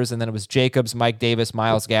receivers, and then it was Jacobs, Mike Davis,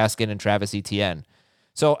 Myles Gaskin, and Travis Etienne.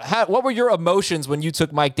 So what were your emotions when you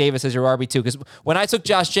took Mike Davis as your RB2? Because when I took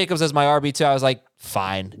Josh Jacobs as my RB2, I was like,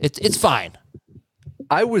 fine. It's fine.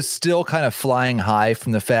 I was still kind of flying high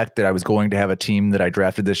from the fact that I was going to have a team that I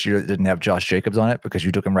drafted this year that didn't have Josh Jacobs on it because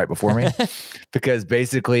you took him right before me. Because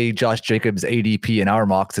basically Josh Jacobs' ADP in our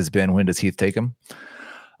mocks has been, when does Heath take him?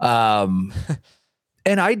 And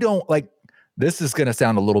I don't like, this is going to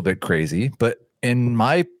sound a little bit crazy, but in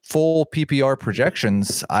my full PPR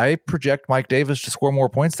projections, I project Mike Davis to score more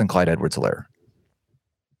points than Clyde Edwards-Helaire.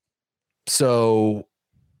 So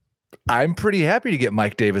I'm pretty happy to get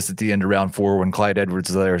Mike Davis at the end of round 4 when Clyde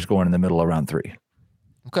Edwards-Helaire is going in the middle of round 3.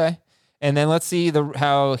 Okay. And then let's see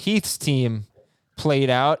how Heath's team played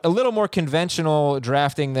out. A little more conventional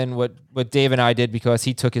drafting than what Dave and I did, because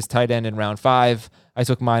he took his tight end in round 5. I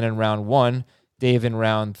took mine in round 1. Dave in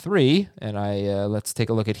round 3. And let's take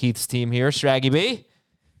a look at Heath's team here. Shraggy B,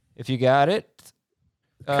 if you got it.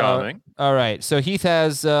 Coming. All right. So Heath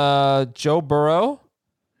has Joe Burrow.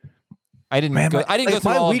 I didn't go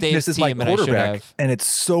through all of Dave's team, and I should have. And it's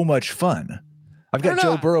so much fun. I've got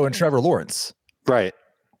Joe Burrow and Trevor Lawrence. Right.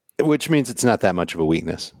 Which means it's not that much of a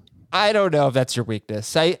weakness. I don't know if that's your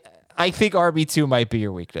weakness. I think RB2 might be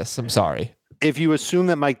your weakness. I'm sorry. If you assume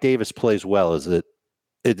that Mike Davis plays well,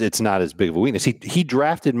 it's not as big of a weakness. He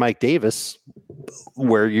drafted Mike Davis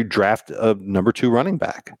where you draft a number 2 running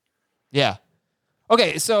back. Yeah.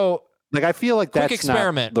 Okay, so like I feel like that's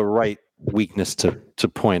experiment. Not the right weakness to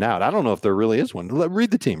point out. I don't know if there really is one.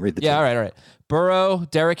 Read the team. Yeah, all right. Burrow,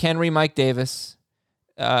 Derrick Henry, Mike Davis,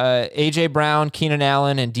 AJ Brown, Keenan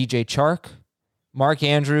Allen, and DJ Chark. Mark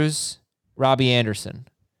Andrews, Robbie Anderson.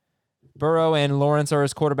 Burrow and Lawrence are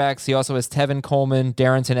his quarterbacks. He also has Tevin Coleman,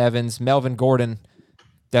 Darrington Evans, Melvin Gordon.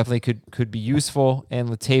 Definitely could be useful, and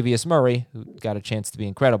Latavius Murray, who got a chance to be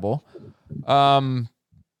incredible.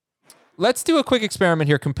 Let's do a quick experiment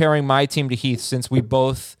here comparing my team to Heath, since we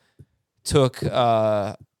both took,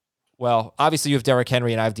 obviously you have Derrick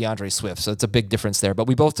Henry and I have DeAndre Swift, so it's a big difference there. But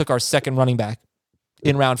we both took our second running back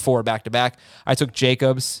in round 4 back-to-back. I took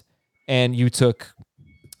Jacobs, and you took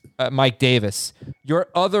Mike Davis. Your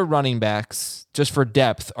other running backs, just for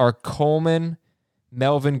depth, are Coleman,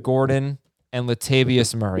 Melvin Gordon, and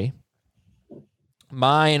Latavius Murray.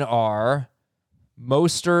 Mine are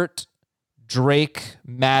Mostert, Drake,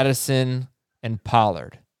 Madison, and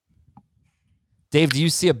Pollard. Dave, do you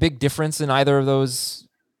see a big difference in either of those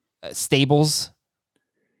stables?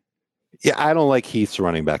 Yeah, I don't like Heath's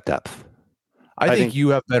running back depth. I think you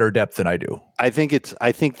have better depth than I do. I think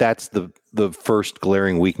that's the first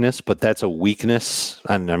glaring weakness, but that's a weakness,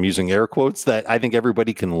 and I'm using air quotes, that I think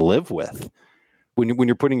everybody can live with. When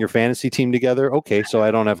you're putting your fantasy team together, okay, so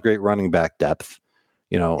I don't have great running back depth.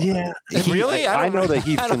 Yeah. Really? I know that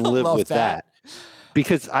Heath can live with that.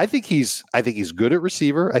 Because I think he's good at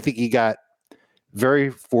receiver. I think he got very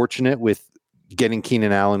fortunate with getting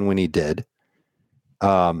Keenan Allen when he did.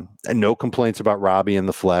 And no complaints about Robbie in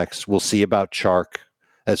the flex. We'll see about Chark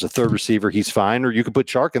as a third receiver. He's fine. Or you could put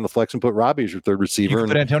Chark in the flex and put Robbie as your third receiver. You could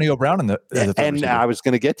put Antonio Brown in the third receiver. I was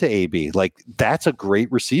going to get to AB. Like, that's a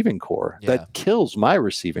great receiving core. Yeah. That kills my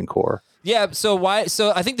receiving core. Yeah, so I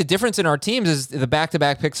think the difference in our teams is the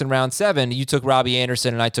back-to-back picks in round 7. You took Robbie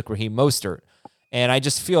Anderson and I took Raheem Mostert. And I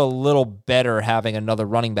just feel a little better having another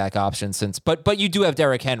running back option but you do have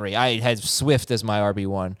Derrick Henry. I had Swift as my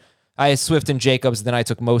RB1. I had Swift and Jacobs, then I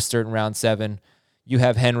took Mostert in round 7. You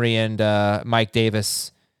have Henry and Mike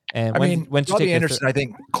Davis And I mean, when you Robbie take Anderson, I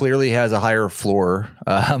think, clearly has a higher floor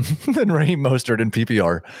than Raheem Mostert in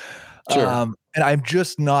PPR. Sure. And I'm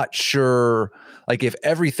just not sure, like, if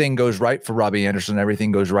everything goes right for Robbie Anderson,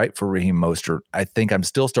 everything goes right for Raheem Mostert, I think I'm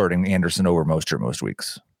still starting Anderson over Mostert most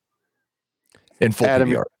weeks in full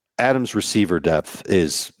PPR. Adam's receiver depth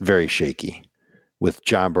is very shaky with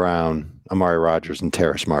John Brown, Amari Rodgers, and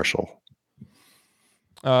Terrace Marshall.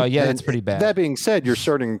 That's pretty bad. That being said, you're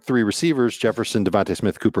starting 3 receivers: Jefferson, Devontae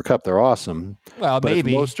Smith, Cooper Kupp. They're awesome. Well, but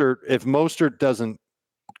maybe if Mostert doesn't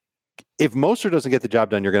get the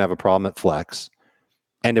job done, you're going to have a problem at flex.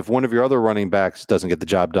 And if one of your other running backs doesn't get the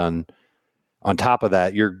job done, on top of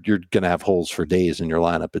that, you're going to have holes for days in your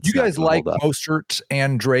lineup. You guys like Mostert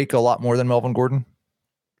and Drake a lot more than Melvin Gordon?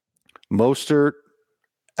 Mostert,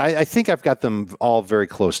 I think I've got them all very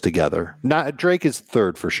close together. Not Drake is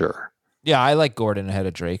third for sure. Yeah, I like Gordon ahead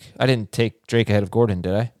of Drake. I didn't take Drake ahead of Gordon,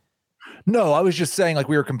 did I? No, I was just saying, like,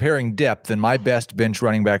 we were comparing depth, and my best bench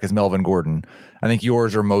running back is Melvin Gordon. I think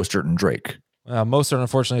yours are Mostert and Drake. Mostert,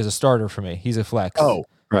 unfortunately, is a starter for me. He's a flex. Oh,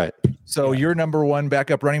 right. So your number one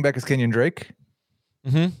backup running back is Kenyon Drake?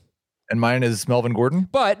 Mm-hmm. And mine is Melvin Gordon?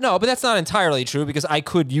 But that's not entirely true because I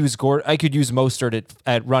could use Mostert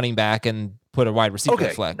at running back and put a wide receiver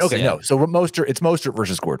flex. Okay, no. So it's Mostert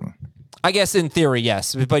versus Gordon. I guess in theory,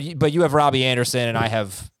 yes. But you have Robbie Anderson and I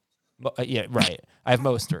have I have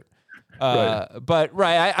Mostert.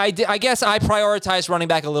 I guess I prioritized running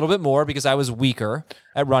back a little bit more because I was weaker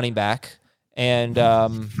at running back. And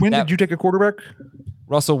when did you take a quarterback?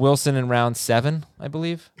 Russell Wilson in round 7, I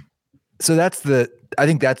believe. So I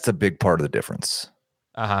think that's a big part of the difference.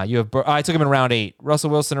 You have I took him in round 8.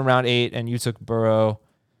 Russell Wilson in round 8, and you took Burrow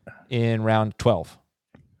in round 12.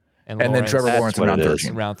 And then Trevor Lawrence in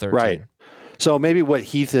round 13. Right. So maybe what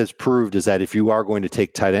Heath has proved is that if you are going to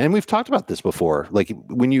take tight end, and we've talked about this before, like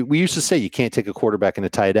we used to say you can't take a quarterback and a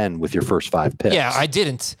tight end with your first 5 picks. Yeah, I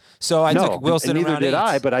didn't. So I took Wilson in round 8. Neither did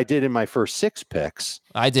I, but I did in my first 6 picks.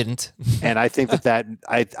 I didn't. And I think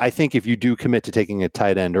I think if you do commit to taking a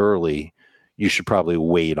tight end early, you should probably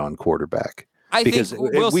wait on quarterback. I think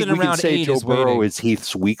Wilson in round 8 Joe is Burrow waiting. is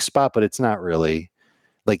Heath's weak spot, but it's not really.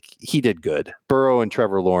 Like, he did good. Burrow and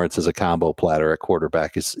Trevor Lawrence as a combo platter at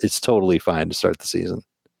quarterback it's totally fine to start the season.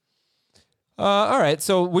 All right,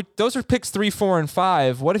 so those are picks 3, 4, and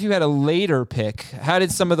 5. What if you had a later pick? How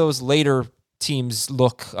did some of those later teams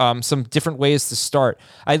look? Some different ways to start.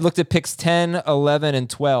 I looked at picks 10, 11, and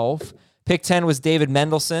 12. Pick 10 was David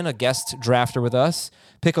Mendelson, a guest drafter with us.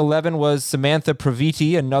 Pick 11 was Samantha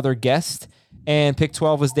Praviti, another guest. And pick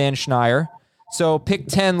 12 was Dan Schneier. So pick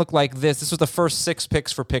 10 looked like this. This was the first 6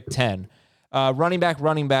 picks for pick 10. Running back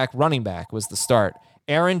was the start.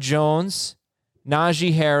 Aaron Jones,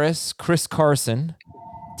 Najee Harris, Chris Carson,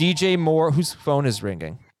 DJ Moore, whose phone is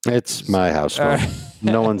ringing? It's my house phone.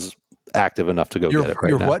 No one's active enough to go get it right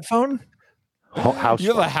your now. What phone? House You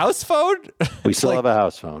have phone. a house phone? We still have a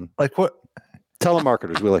house phone. Like what?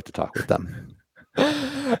 Telemarketers, we like to talk with them. All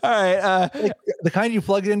right. Like the kind you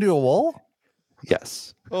plug into a wall?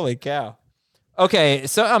 Yes. Holy cow. Okay,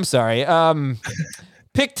 so I'm sorry.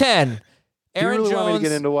 Pick 10. Aaron Do you really Jones. want me to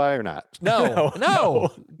get into why or not? No.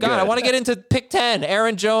 God, Good. I want to get into pick 10.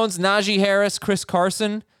 Aaron Jones, Najee Harris, Chris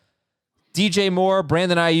Carson, DJ Moore,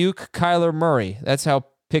 Brandon Ayuk, Kyler Murray. That's how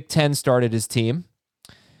pick 10 started his team.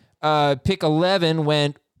 Pick 11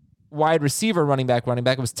 went wide receiver, running back.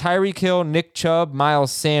 It was Tyreek Hill, Nick Chubb,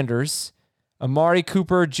 Miles Sanders, Amari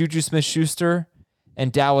Cooper, Juju Smith-Schuster,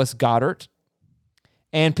 and Dallas Goedert.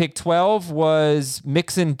 And pick 12 was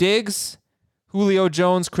Mixon Diggs, Julio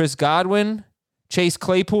Jones, Chris Godwin, Chase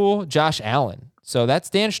Claypool, Josh Allen. So that's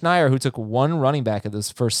Dan Schneier, who took one running back of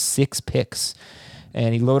those first 6 picks.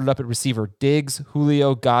 And he loaded up at receiver Diggs,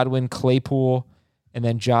 Julio, Godwin, Claypool, and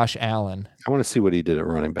then Josh Allen. I want to see what he did at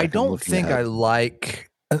running back. I don't think I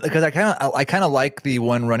like, because I kind of like the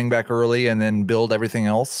one running back early and then build everything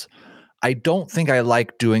else. I don't think I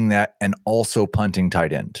like doing that and also punting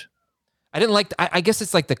tight end. I didn't like. I guess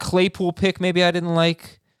it's like the Claypool pick. Maybe I didn't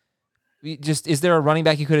like. Just, is there a running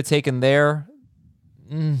back you could have taken there?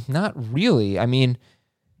 Not really. I mean,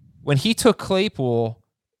 when he took Claypool,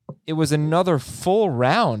 it was another full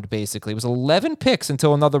round. Basically, it was 11 picks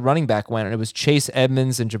until another running back went, and it was Chase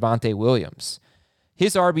Edmonds and Javonte Williams.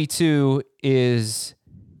 His RB2 is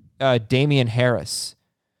Damian Harris.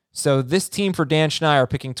 So this team for Dan Schneier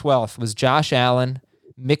picking 12th was Josh Allen,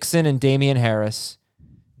 Mixon, and Damian Harris.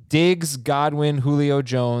 Diggs, Godwin, Julio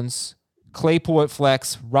Jones, Claypool at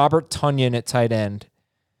flex, Robert Tonyan at tight end,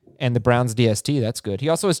 and the Browns DST. That's good. He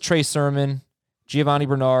also has Trey Sermon, Giovanni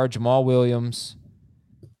Bernard, Jamal Williams.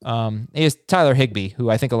 He has Tyler Higbee, who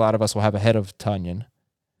I think a lot of us will have ahead of Tonyan.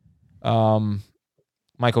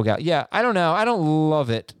 Michael Gallup. Yeah, I don't know. I don't love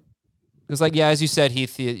it. Because, like, yeah, as you said,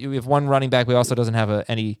 Heath, we have one running back. We also doesn't have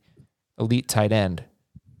any elite tight end.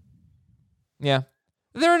 Yeah.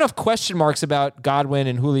 There are enough question marks about Godwin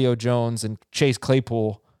and Julio Jones and Chase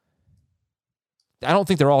Claypool. I don't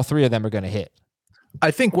think they're all three of them are going to hit.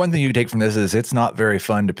 I think one thing you take from this is it's not very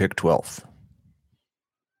fun to pick 12th.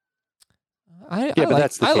 I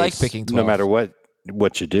like picking 12th. No matter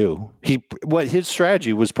what you do. His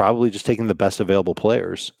strategy was probably just taking the best available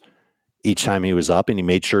players each time he was up, and he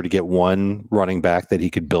made sure to get one running back that he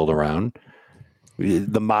could build around.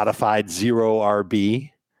 The modified 0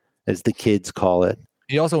 RB, as the kids call it.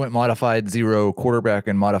 He also went modified 0 quarterback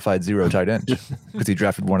and modified 0 tight end because he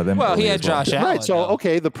drafted one of them. Well, he had Josh Allen. Right. So,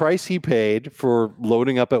 okay, the price he paid for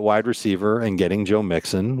loading up at wide receiver and getting Joe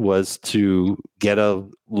Mixon was to get a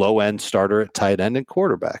low-end starter at tight end and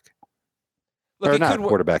quarterback. Look, or not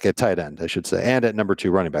quarterback, at tight end, I should say, and at number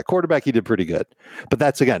 2 running back. Quarterback, he did pretty good. But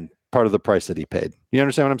that's, again, part of the price that he paid. You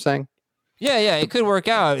understand what I'm saying? Yeah, it could work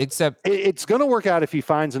out, except it's going to work out if he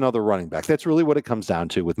finds another running back. That's really what it comes down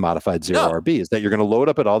to with modified 0 RB, is that you're going to load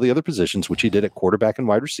up at all the other positions, which he did at quarterback and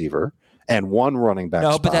wide receiver, and one running back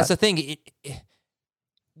spot. But that's the thing.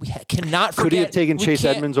 We cannot forget. Could he have taken Chase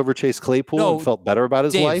Edmonds over Chase Claypool and felt better about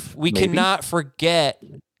his life? We cannot forget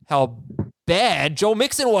how bad Joe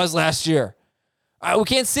Mixon was last year. We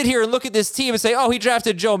can't sit here and look at this team and say, oh, he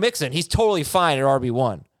drafted Joe Mixon. He's totally fine at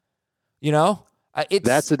RB1. You know?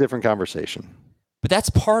 That's a different conversation. But that's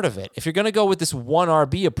part of it. If you're going to go with this 1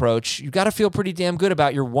 RB approach, you got to feel pretty damn good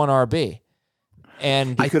about your 1 RB.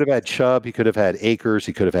 And he could have had Chubb. He could have had Akers.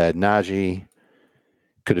 He could have had Najee. He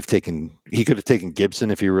could have taken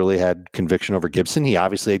Gibson if he really had conviction over Gibson. He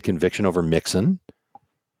obviously had conviction over Mixon.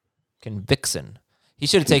 Conviction. He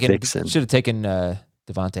should have taken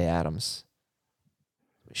Devontae Adams.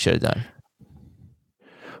 Should have done.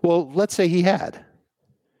 Well, let's say he had.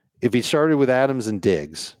 If he started with Adams and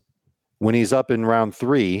Diggs, when he's up in round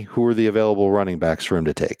 3, who are the available running backs for him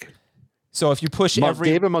to take? So if you push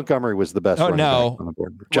David Montgomery was the best running back on the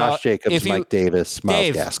board. Josh Jacobs, Mike Davis,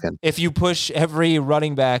 Myles Gaskin. If you push every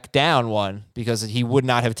running back down one, because he would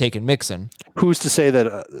not have taken Mixon. Who's to say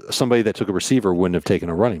that somebody that took a receiver wouldn't have taken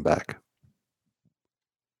a running back?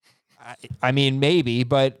 I mean, maybe,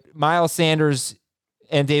 but Miles Sanders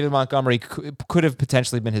and David Montgomery could have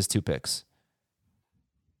potentially been his 2 picks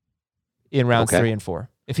in rounds 3 and 4.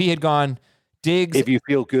 If he had gone Diggs. If you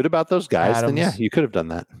feel good about those guys, Adams, then yeah, you could have done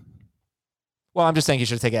that. Well, I'm just saying he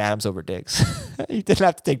should have taken Adams over Diggs. He didn't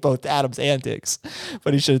have to take both Adams and Diggs,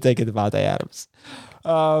 but he should have taken Devontae Adams.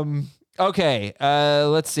 Okay,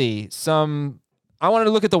 let's see. I wanted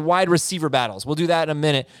to look at the wide receiver battles. We'll do that in a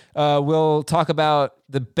minute. We'll talk about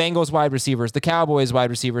the Bengals wide receivers, the Cowboys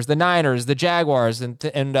wide receivers, the Niners, the Jaguars, and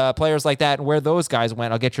players like that, and where those guys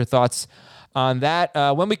went. I'll get your thoughts on that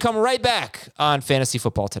when we come right back on Fantasy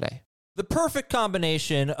Football Today. The perfect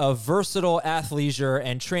combination of versatile athleisure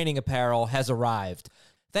and training apparel has arrived.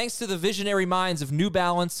 Thanks to the visionary minds of New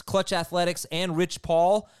Balance, Clutch Athletics, and Rich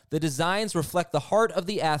Paul, the designs reflect the heart of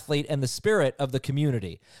the athlete and the spirit of the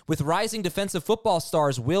community. With rising defensive football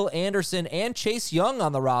stars Will Anderson and Chase Young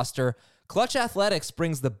on the roster, Clutch Athletics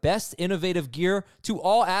brings the best innovative gear to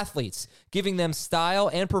all athletes, giving them style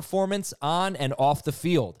and performance on and off the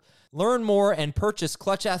field. Learn more and purchase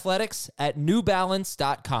Clutch Athletics at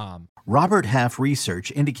newbalance.com. Robert Half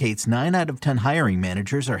research indicates 9 out of 10 hiring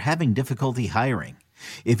managers are having difficulty hiring.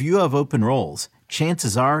 If you have open roles,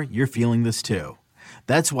 chances are you're feeling this too.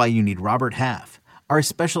 That's why you need Robert Half. Our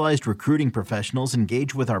specialized recruiting professionals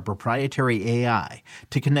engage with our proprietary AI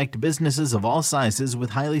to connect businesses of all sizes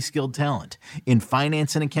with highly skilled talent in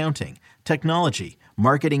finance and accounting, technology,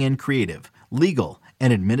 marketing and creative, legal,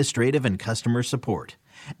 and administrative and customer support.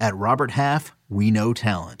 At Robert Half, we know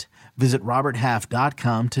talent. Visit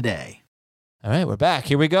roberthalf.com today. All right, we're back.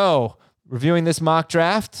 Here we go. Reviewing this mock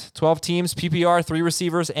draft, 12 teams, PPR, 3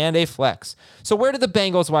 receivers, and a flex. So where did the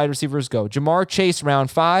Bengals wide receivers go? Jamar Chase, round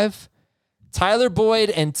 5. Tyler Boyd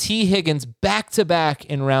and T. Higgins back-to-back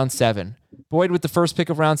in round 7. Boyd with the first pick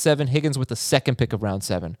of round 7, Higgins with the second pick of round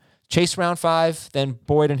 7. Chase round 5, then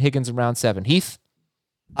Boyd and Higgins in round 7. Heath?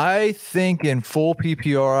 I think in full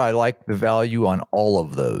PPR, I like the value on all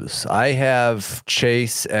of those. I have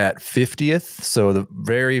Chase at 50th, so the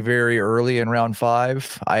very, very early in round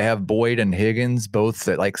 5. I have Boyd and Higgins both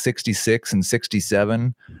at like 66 and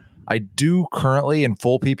 67. I do currently in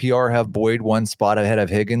full PPR have Boyd one spot ahead of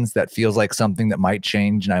Higgins. That feels like something that might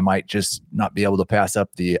change, and I might just not be able to pass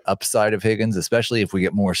up the upside of Higgins, especially if we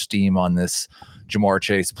get more steam on this Jamar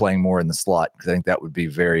Chase playing more in the slot, because I think that would be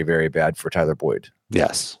very, very bad for Tyler Boyd.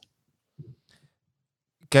 Yes.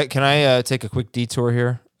 Can I take a quick detour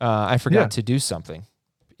here? I forgot to do something.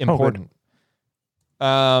 important.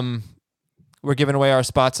 We're giving away our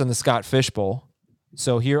spots on the Scott Fish Bowl.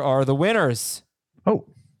 So here are the winners. Oh,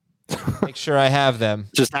 Make sure I have them.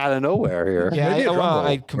 Just out of nowhere here. Yeah, Maybe a drum roll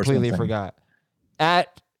I or completely something. forgot.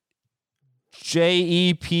 At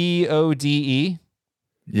JEPODE.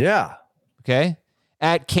 yeah. Okay.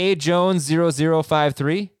 At K Jones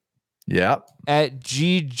 0053. Yeah. At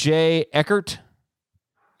GJ Eckert.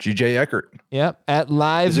 GJ Eckert. Yep. At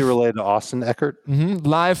live. Is he related to Austin Eckert?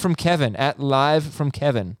 Live from Kevin. At live from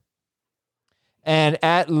Kevin. And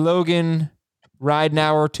at Logan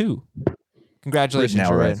Ridenauer 2. Congratulations. Ridenour,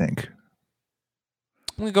 you're I in. think.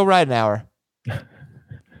 I'm going to go Ridenauer.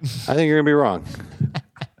 I think you're going to be wrong.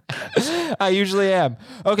 I usually am.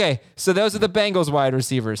 Okay, so those are the Bengals wide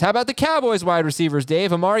receivers. How about the Cowboys wide receivers,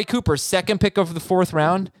 Dave? Amari Cooper, second pick of the 4th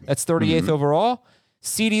round. That's 38th overall.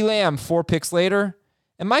 CeeDee Lamb, 4 picks later.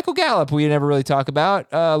 And Michael Gallup, we never really talk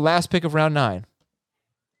about, last pick of round 9.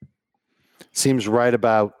 Seems right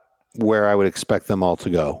about where I would expect them all to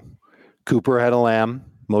go. Cooper had a Lamb.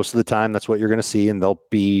 Most of the time, that's what you're going to see, and they'll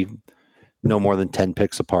be no more than 10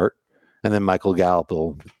 picks apart. And then Michael Gallup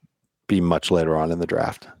will be much later on in the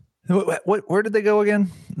draft. Where did they go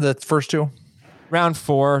again? The first two? Round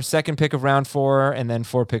 4, second pick of round 4, and then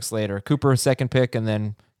 4 picks later. Cooper, second pick, and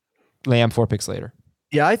then Lamb, 4 picks later.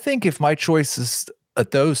 Yeah, I think if my choice is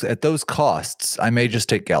at those costs, I may just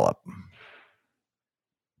take Gallup.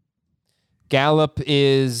 Gallup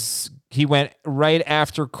he went right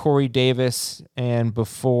after Corey Davis and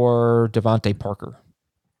before Devontae Parker.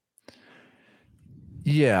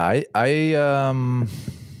 Yeah, I'm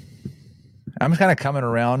kind of coming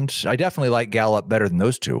around. I definitely like Gallup better than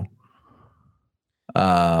those two.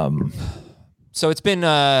 So it's been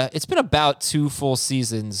about 2 full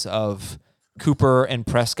seasons of Cooper and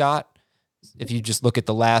Prescott. If you just look at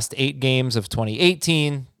the last 8 games of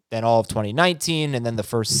 2018, then all of 2019, and then the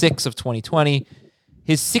first 6 of 2020.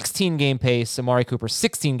 His 16-game pace, Amari Cooper's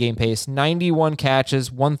 16-game pace, 91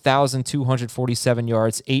 catches, 1,247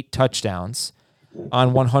 yards, 8 touchdowns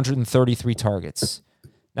on 133 targets.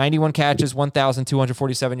 91 catches,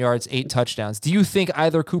 1,247 yards, 8 touchdowns. Do you think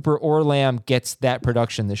either Cooper or Lamb gets that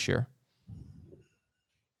production this year?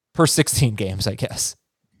 Per 16 games, I guess.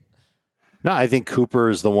 No, I think Cooper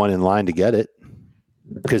is the one in line to get it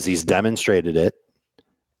because he's demonstrated it.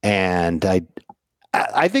 And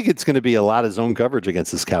I think it's going to be a lot of zone coverage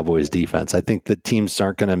against this Cowboys defense. I think the teams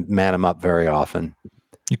aren't going to man him up very often.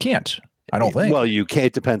 You can't. I don't think. Well, you can.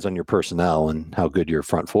 It depends on your personnel and how good your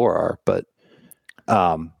front 4 are. But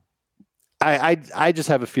I just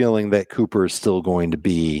have a feeling that Cooper is still going to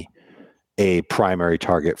be a primary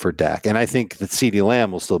target for Dak. And I think that CeeDee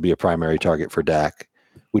Lamb will still be a primary target for Dak,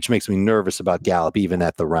 which makes me nervous about Gallup even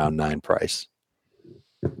at the round 9 price.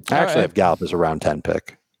 I actually have Gallup as a round 10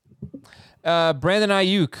 pick. Brandon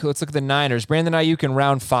Ayuk. Let's look at the Niners. Brandon Ayuk in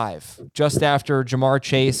round 5, just after Jamar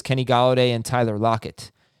Chase, Kenny Golladay, and Tyler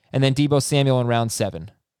Lockett. And then Deebo Samuel in round 7.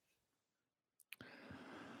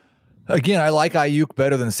 Again, I like Ayuk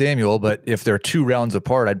better than Samuel, but if they're 2 rounds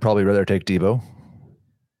apart, I'd probably rather take Deebo.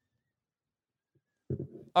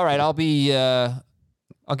 All right, I'll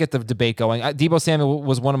get the debate going. Deebo Samuel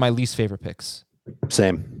was one of my least favorite picks.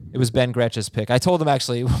 Same. It was Ben Gretch's pick. I told him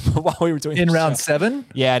actually while we were doing In the round show. 7?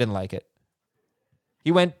 Yeah, I didn't like it.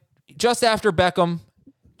 He went just after Beckham,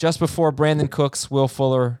 just before Brandon Cooks, Will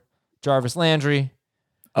Fuller, Jarvis Landry.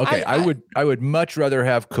 Okay, I would much rather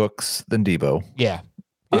have Cooks than Deebo. Yeah.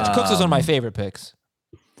 Cooks was one of my favorite picks.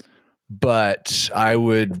 But I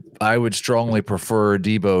would strongly prefer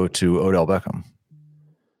Deebo to Odell Beckham.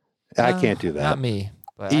 I can't do that. Not me.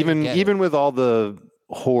 But Even with all the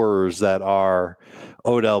horrors that are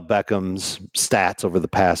Odell Beckham's stats over the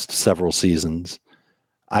past several seasons,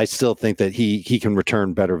 I still think that he can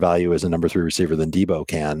return better value as a number 3 receiver than Deebo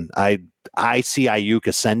can. I see Ayuk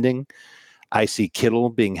ascending. I see Kittle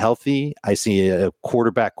being healthy. I see a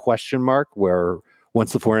quarterback question mark where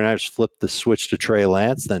once the 49ers flip the switch to Trey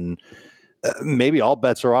Lance, then maybe all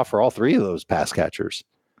bets are off for all 3 of those pass catchers.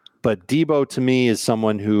 But Deebo, to me, is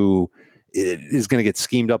someone who is going to get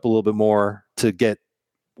schemed up a little bit more to get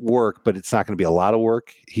work, but it's not going to be a lot of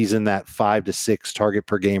work. He's in that 5 to 6 target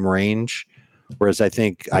per game range, whereas I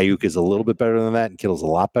think Ayuk is a little bit better than that, and Kittle's a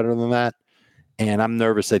lot better than that. And I'm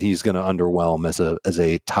nervous that he's going to underwhelm as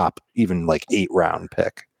a top, even like 8 round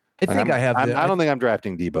pick. I don't think I'm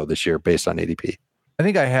drafting Deebo this year based on ADP. I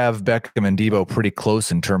think I have Beckham and Deebo pretty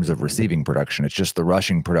close in terms of receiving production. It's just the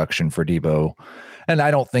rushing production for Deebo. And I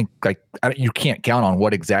don't think you can't count on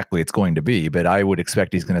what exactly it's going to be, but I would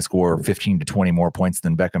expect he's going to score 15 to 20 more points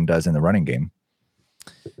than Beckham does in the running game.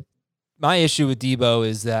 My issue with Deebo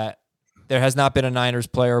is that there has not been a Niners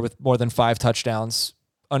player with more than 5 touchdowns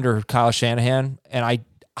under Kyle Shanahan, and I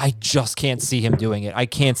just can't see him doing it. I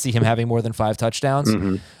can't see him having more than 5 touchdowns.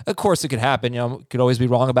 Of course, it could happen. Could always be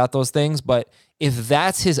wrong about those things. But if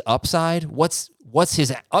that's his upside, what's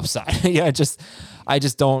his upside? I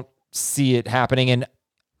just don't see it happening. And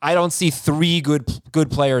I don't see 3 good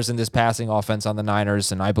players in this passing offense on the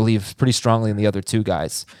Niners, and I believe pretty strongly in the other 2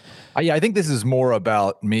 guys. I think this is more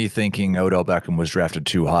about me thinking Odell Beckham was drafted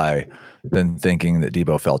too high than thinking that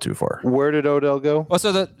Debo fell too far. Where did Odell go? Well,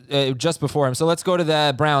 so just before him. So let's go to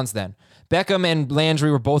the Browns then. Beckham and Landry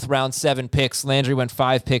were both round 7 picks. Landry went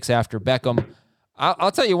 5 picks after Beckham.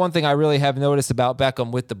 I'll tell you one thing I really have noticed about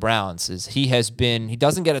Beckham with the Browns is he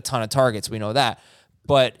doesn't get a ton of targets. We know that.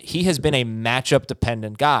 But he has been a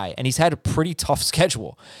matchup-dependent guy, and he's had a pretty tough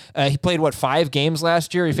schedule. He played, 5 games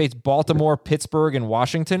last year? He faced Baltimore, Pittsburgh, and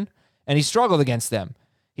Washington, and he struggled against them.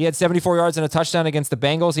 He had 74 yards and a touchdown against the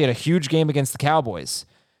Bengals. He had a huge game against the Cowboys.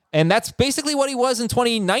 And that's basically what he was in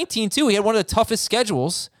 2019, too. He had one of the toughest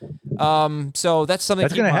schedules. So that's something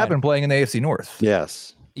that's going to happen playing in the AFC North.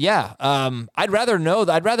 Yes. Yeah. I'd rather know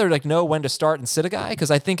when to start and sit a guy, because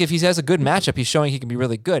I think if he has a good matchup, he's showing he can be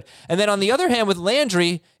really good. And then on the other hand, with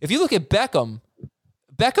Landry, if you look at Beckham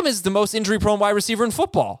is the most injury-prone wide receiver in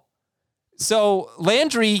football. So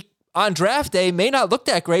Landry on draft day may not look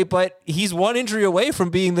that great, but he's 1 injury away from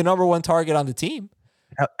being the number 1 target on the team.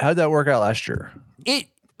 How'd that work out last year? It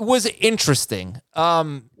was interesting.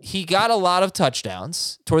 He got a lot of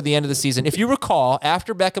touchdowns toward the end of the season. If you recall,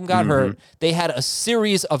 after Beckham got hurt, they had a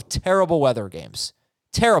series of terrible weather games.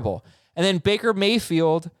 Terrible. And then Baker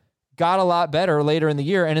Mayfield got a lot better later in the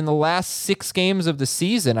year. And in the last 6 games of the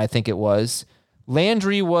season, I think it was,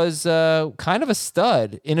 Landry was kind of a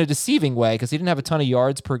stud in a deceiving way because he didn't have a ton of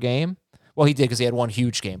yards per game. Well, he did because he had 1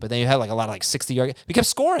 huge game, but then you had a lot of 60-yard. He kept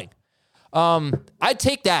scoring. I'd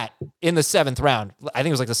take that in the 7th round. I think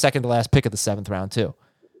it was the second to last pick of the 7th round too.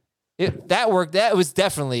 That worked. That was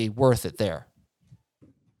definitely worth it there.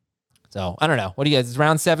 So I don't know. What do you guys? Is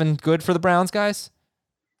round 7 good for the Browns, guys?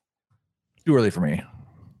 Too early for me.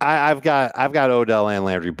 I've got Odell and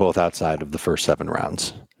Landry both outside of the first 7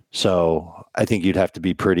 rounds. So I think you'd have to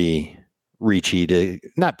be pretty reachy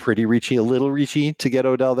a little reachy to get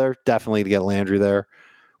Odell there. Definitely to get Landry there.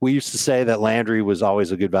 We used to say that Landry was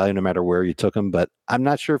always a good value no matter where you took him, but I'm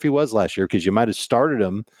not sure if he was last year because you might have started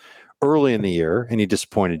him early in the year and he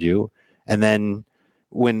disappointed you. And then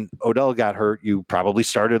when Odell got hurt, you probably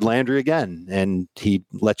started Landry again and he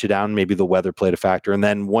let you down. Maybe the weather played a factor. And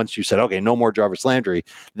then once you said, okay, no more Jarvis Landry,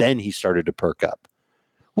 then he started to perk up.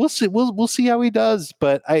 We'll see. We'll see how he does.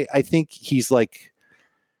 But I think he's I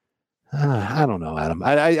don't know, Adam.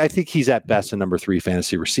 I think he's at best a number 3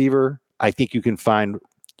 fantasy receiver. I think you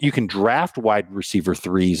can draft wide receiver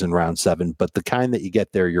 3s in round 7, but the kind that you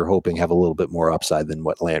get there, you're hoping have a little bit more upside than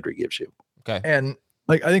what Landry gives you. Okay. And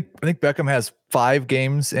I think Beckham has 5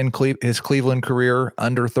 games in his Cleveland career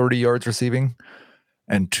under 30 yards receiving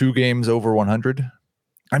and 2 games over 100.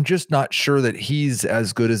 I'm just not sure that he's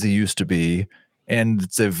as good as he used to be. And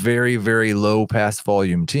it's a very, very low pass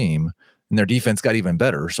volume team, and their defense got even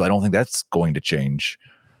better. So I don't think that's going to change.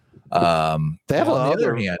 They have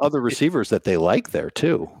other receivers that they like there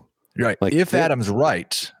too. Right. If Adam's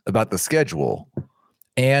right about the schedule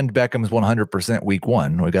and Beckham's 100% week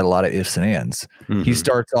 1, we got a lot of ifs and ands. He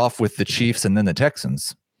starts off with the Chiefs and then the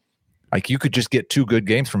Texans. You could just get 2 good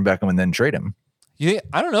games from Beckham and then trade him. Yeah,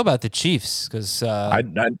 I don't know about the Chiefs because I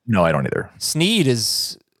don't either. Snead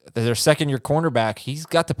is their second-year cornerback. He's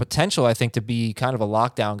got the potential, I think, to be kind of a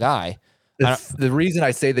lockdown guy. The reason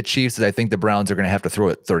I say the Chiefs is I think the Browns are going to have to throw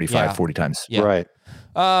it 35, 40 times. Yeah. Right.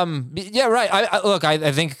 Yeah, right.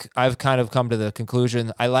 I think I've kind of come to the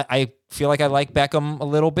conclusion. I feel like I like Beckham a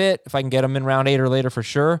little bit if I can get him in round 8 or later for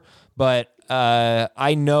sure. But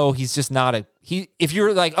I know he's just not if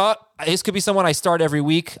you're like, oh, this could be someone I start every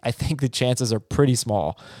week, I think the chances are pretty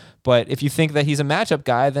small. But if you think that he's a matchup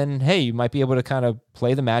guy, then hey, you might be able to kind of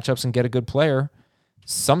play the matchups and get a good player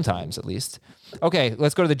sometimes at least. Okay,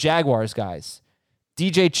 let's go to the Jaguars, guys.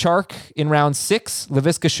 DJ Chark in round 6,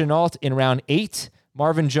 Laviska Shenault in round 8,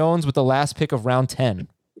 Marvin Jones with the last pick of round 10.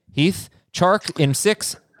 Heath, Chark in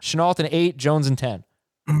 6, Shenault in 8, Jones in 10.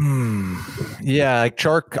 Yeah,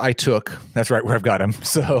 Chark I took. That's right where I've got him.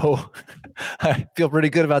 So I feel pretty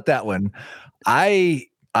good about that one. I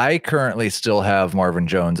currently still have Marvin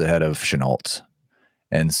Jones ahead of Shenault.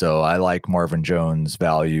 And so I like Marvin Jones'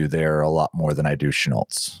 value there a lot more than I do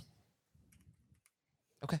Chenault's.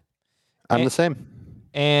 Okay. I'm the same.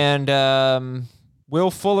 And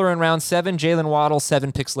Will Fuller in round 7, Jalen Waddle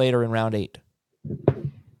 7 picks later in round 8.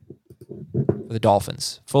 For the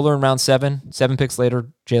Dolphins. Fuller in round 7 picks later,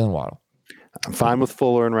 Jalen Waddle. I'm fine with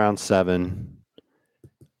Fuller in round 7.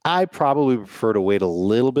 I probably prefer to wait a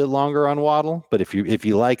little bit longer on Waddle, but if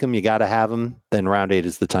you like him, you got to have him, then round 8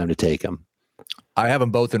 is the time to take him. I have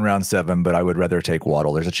them both in round 7, but I would rather take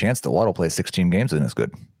Waddle. There's a chance that Waddle plays 16 games and is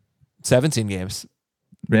good. 17 games.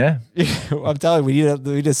 Yeah. I'm telling you,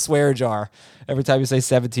 we need a swear jar every time you say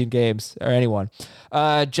 17 games or anyone.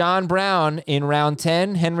 John Brown in round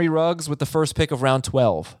 10, Henry Ruggs with the first pick of round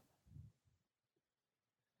 12.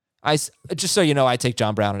 Just so you know, I take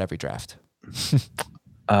John Brown in every draft.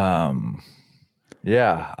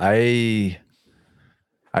 Yeah, I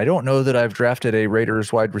don't know that I've drafted a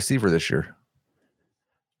Raiders wide receiver this year.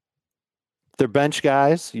 They're bench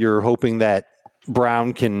guys. You're hoping that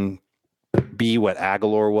Brown can be what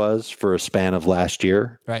Aguilar was for a span of last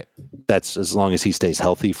year. Right. That's as long as he stays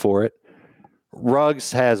healthy for it.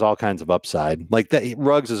 Ruggs has all kinds of upside. Like that,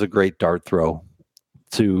 Ruggs is a great dart throw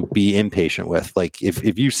to be impatient with. Like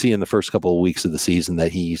if you see in the first couple of weeks of the season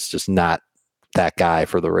that he's just not that guy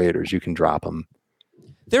for the Raiders, you can drop him.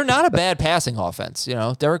 They're not a bad passing offense. You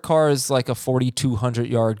know, Derek Carr is like a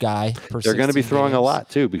 4,200-yard guy. They're going to be throwing games. a lot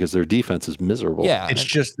too because their defense is miserable. Yeah, It's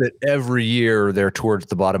just that every year they're towards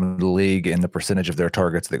the bottom of the league in the percentage of their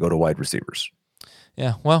targets that go to wide receivers.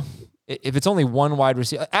 Yeah, well, if it's only one wide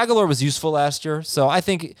receiver, Aguilar was useful last year, so I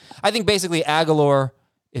think basically Aguilar,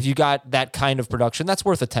 if you got that kind of production, that's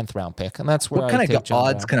worth a 10th round pick, and that's where What I kind take of John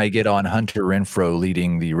odds Brown. can I get on Hunter Renfrow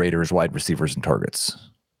leading the Raiders wide receivers and targets?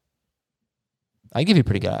 I give you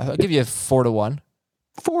pretty good. I'll give you 4-1.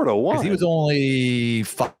 4-1. He was only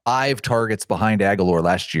 5 targets behind Aguilar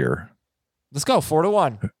last year. Let's go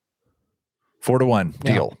 4-1. 4-1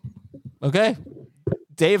 Yeah. deal. Okay,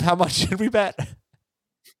 Dave, how much should we bet?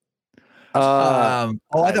 I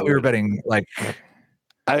thought we were betting like.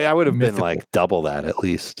 I would have been mythical. like double that at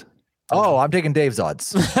least. Oh, I'm taking Dave's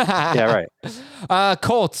odds. Yeah, right.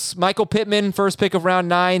 Colts, Michael Pittman, first pick of round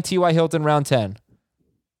 9, T.Y. Hilton, round 10.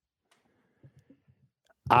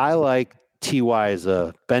 I like T.Y. as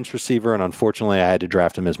a bench receiver, and unfortunately, I had to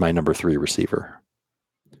draft him as my number 3 receiver.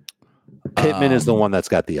 Pittman is the one that's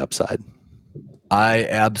got the upside. I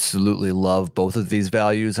absolutely love both of these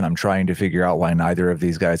values, and I'm trying to figure out why neither of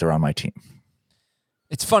these guys are on my team.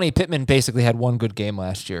 It's funny. Pittman basically had one good game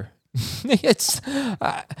last year. He's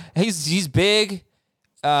big.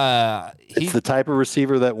 It's the type of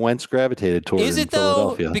receiver that Wentz gravitated towards. Is in it though?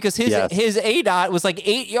 Philadelphia. Because his ADOT was like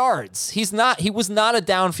 8 yards. He was not a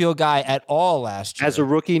downfield guy at all last year. As a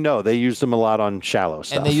rookie, no, they used him a lot on shallow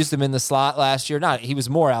stuff. And they used him in the slot last year. He was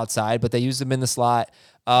more outside, but they used him in the slot.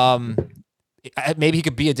 Maybe he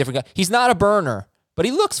could be a different guy. He's not a burner, but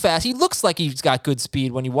he looks fast. He looks like he's got good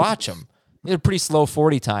speed when you watch him. He had a pretty slow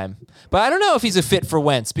 40 time. But I don't know if he's a fit for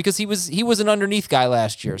Wentz because he was an underneath guy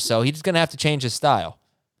last year, so he's going to have to change his style.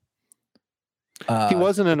 He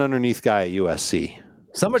wasn't an underneath guy at USC.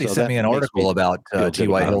 Somebody So sent that me an makes article me about feel good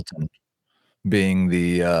T.Y. about it. Hilton being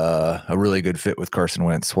a really good fit with Carson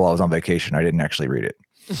Wentz while I was on vacation. I didn't actually read it.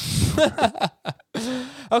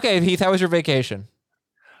 Okay, Heath, how was your vacation?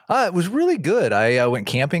 It was really good. I went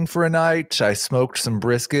camping for a night. I smoked some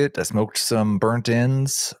brisket. I smoked some burnt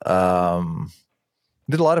ends.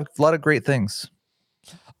 Did a lot of great things.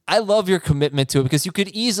 I love your commitment to it because you could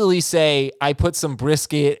easily say I put some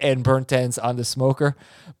brisket and burnt ends on the smoker,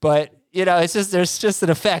 but there's just an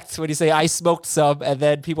effect when you say I smoked some, and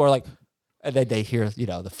then people are like, and then they hear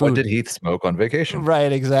the food. What did Heath smoke on vacation?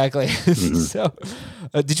 Right, exactly. So,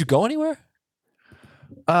 did you go anywhere?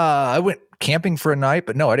 I went camping for a night,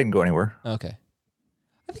 but no, I didn't go anywhere. Okay,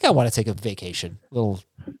 I think I want to take a vacation, little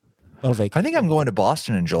vacation. I think I'm going to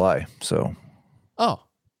Boston in July. So, Oh,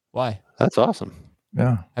 why? That's awesome.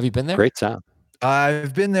 yeah, Have you been there? Great sound.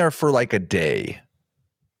 I've been there for like a day.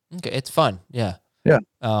 Okay, it's fun. Yeah. Yeah.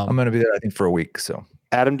 I'm going to be there, I think, for a week. So,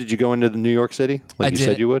 Adam, did you go into the New York City like you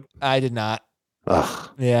said you would? I did not. Ugh.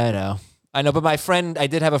 Yeah, I know. But I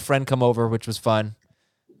did have a friend come over, which was fun.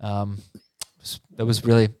 It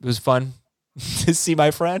was fun to see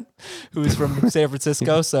my friend who is from San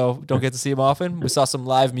Francisco, so don't get to see him often. We saw some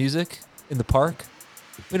live music in the park.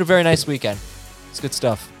 We had a very nice weekend. It's good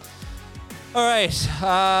stuff. All right,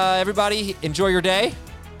 everybody, enjoy your day.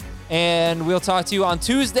 And we'll talk to you on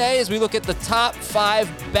Tuesday as we look at the top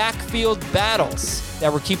 5 backfield battles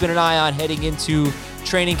that we're keeping an eye on heading into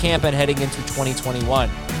training camp and heading into 2021.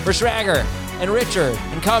 For Schrager and Richard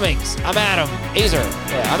and Cummings, I'm Adam Azer.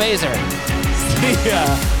 Yeah, I'm Azer. See ya.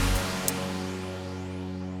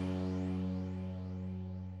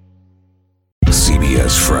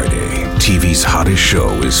 CBS Friday. TV's hottest show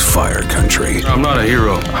is Fire Country. I'm not a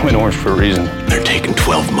hero. I'm in orange for a reason. They're taking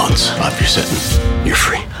 12 months off your sentence. You're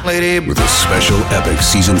free. Lady, with a special epic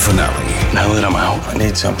season finale. Now that I'm out, I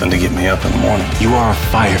need something to get me up in the morning. You are a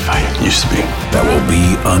firefighter. Used to be. That will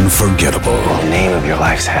be unforgettable. In the name of your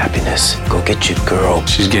life's happiness, go get your girl.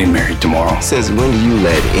 She's getting married tomorrow. Since when do you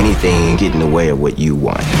let anything get in the way of what you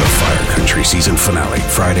want? The Fire Country season finale,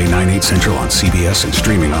 Friday, 9/8 Central on CBS and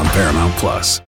streaming on Paramount+.